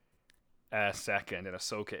in 2nd, and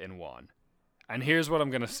Ahsoka in 1. And here's what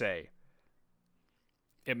I'm gonna say.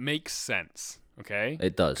 It makes sense, okay?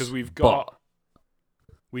 It does. Because we've got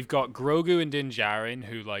Grogu and Din Djarin,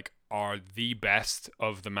 who like are the best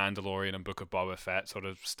of the Mandalorian and Book of Boba Fett sort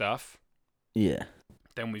of stuff. Yeah.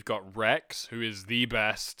 Then we've got Rex, who is the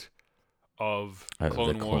best of Out of the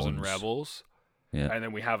Clone Wars and clones. Rebels. Yeah. And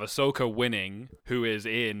then we have Ahsoka winning, who is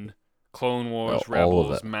in Clone Wars, All of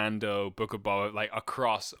Rebels, it. Mando, Book of Boba, like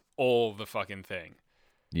across all the fucking thing.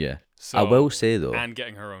 Yeah. So, I will say though, and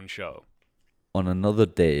getting her own show. on another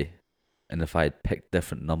day, and if I had picked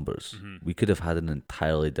different numbers, Mhm. we could have had an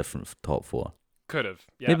entirely different top 4. Could have.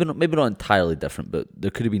 Yeah. Maybe not entirely different, but there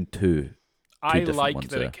could have been two. I different like ones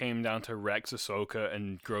that there. it came down to Rex, Ahsoka,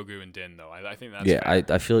 and Grogu and Din, though. I think that's Yeah, fair.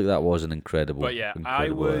 I feel like that was an incredible, But yeah,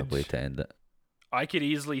 incredible I would- way to end it. I could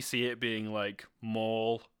easily see it being like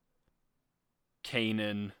Maul,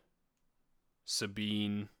 Kanan,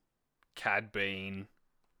 Sabine, Cad Bane,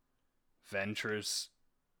 Ventress.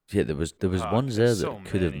 Yeah, there was Fuck, ones there there's that so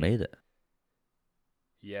could have many. made it.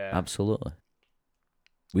 Yeah, Absolutely.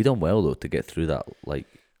 We done well though to get through that. Like,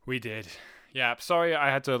 we did. Yeah, sorry I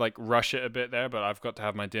had to like rush it a bit there, but I've got to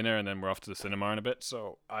have my dinner and then we're off to the cinema in a bit.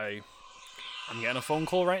 So I'm getting a phone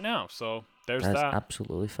call right now. So there's that's that.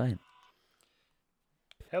 absolutely fine.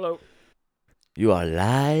 Hello. You are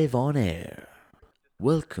live on air.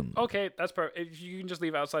 Welcome. Okay, that's perfect. If you can just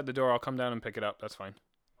leave it outside the door, I'll come down and pick it up. That's fine.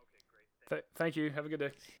 Thank you. Have a good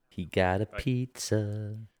day. He got a Bye.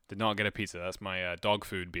 pizza. Did not get a pizza. That's my dog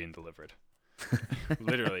food being delivered.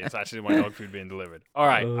 Literally, it's actually my dog food being delivered. All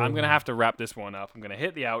right, I'm going to have to wrap this one up. I'm going to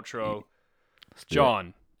hit the outro. Let's do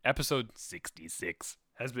John, episode 66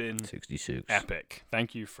 has been it. 66. epic.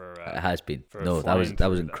 Thank you for... It has been. for No, that flying was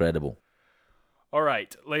through incredible. All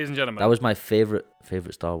right, ladies and gentlemen. That was my favorite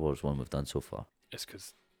Star Wars one we've done so far. It's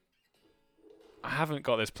because I haven't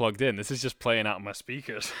got this plugged in. This is just playing out on my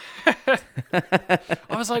speakers.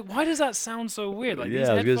 I was like, why does that sound so weird? Like, Yeah, these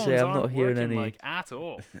I was gonna headphones say, I'm aren't not hearing working, any- like, at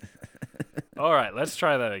all. All right, let's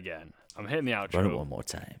try that again. I'm hitting the outro. Run it one more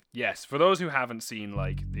time. Yes, for those who haven't seen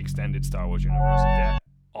like the extended Star Wars universe, get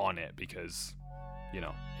on it because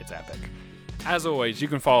it's epic. As always, you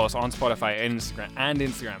can follow us on Spotify and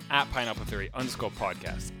Instagram at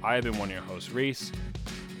pineapple30_podcast. I have been one of your hosts, Reese.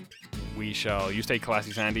 You stay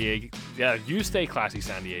classy, San Diego. Yeah, you stay classy,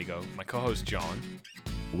 San Diego. My co-host, John.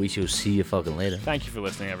 We shall see you fucking later. Thank you for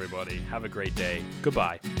listening, everybody. Have a great day.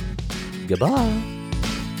 Goodbye. Goodbye.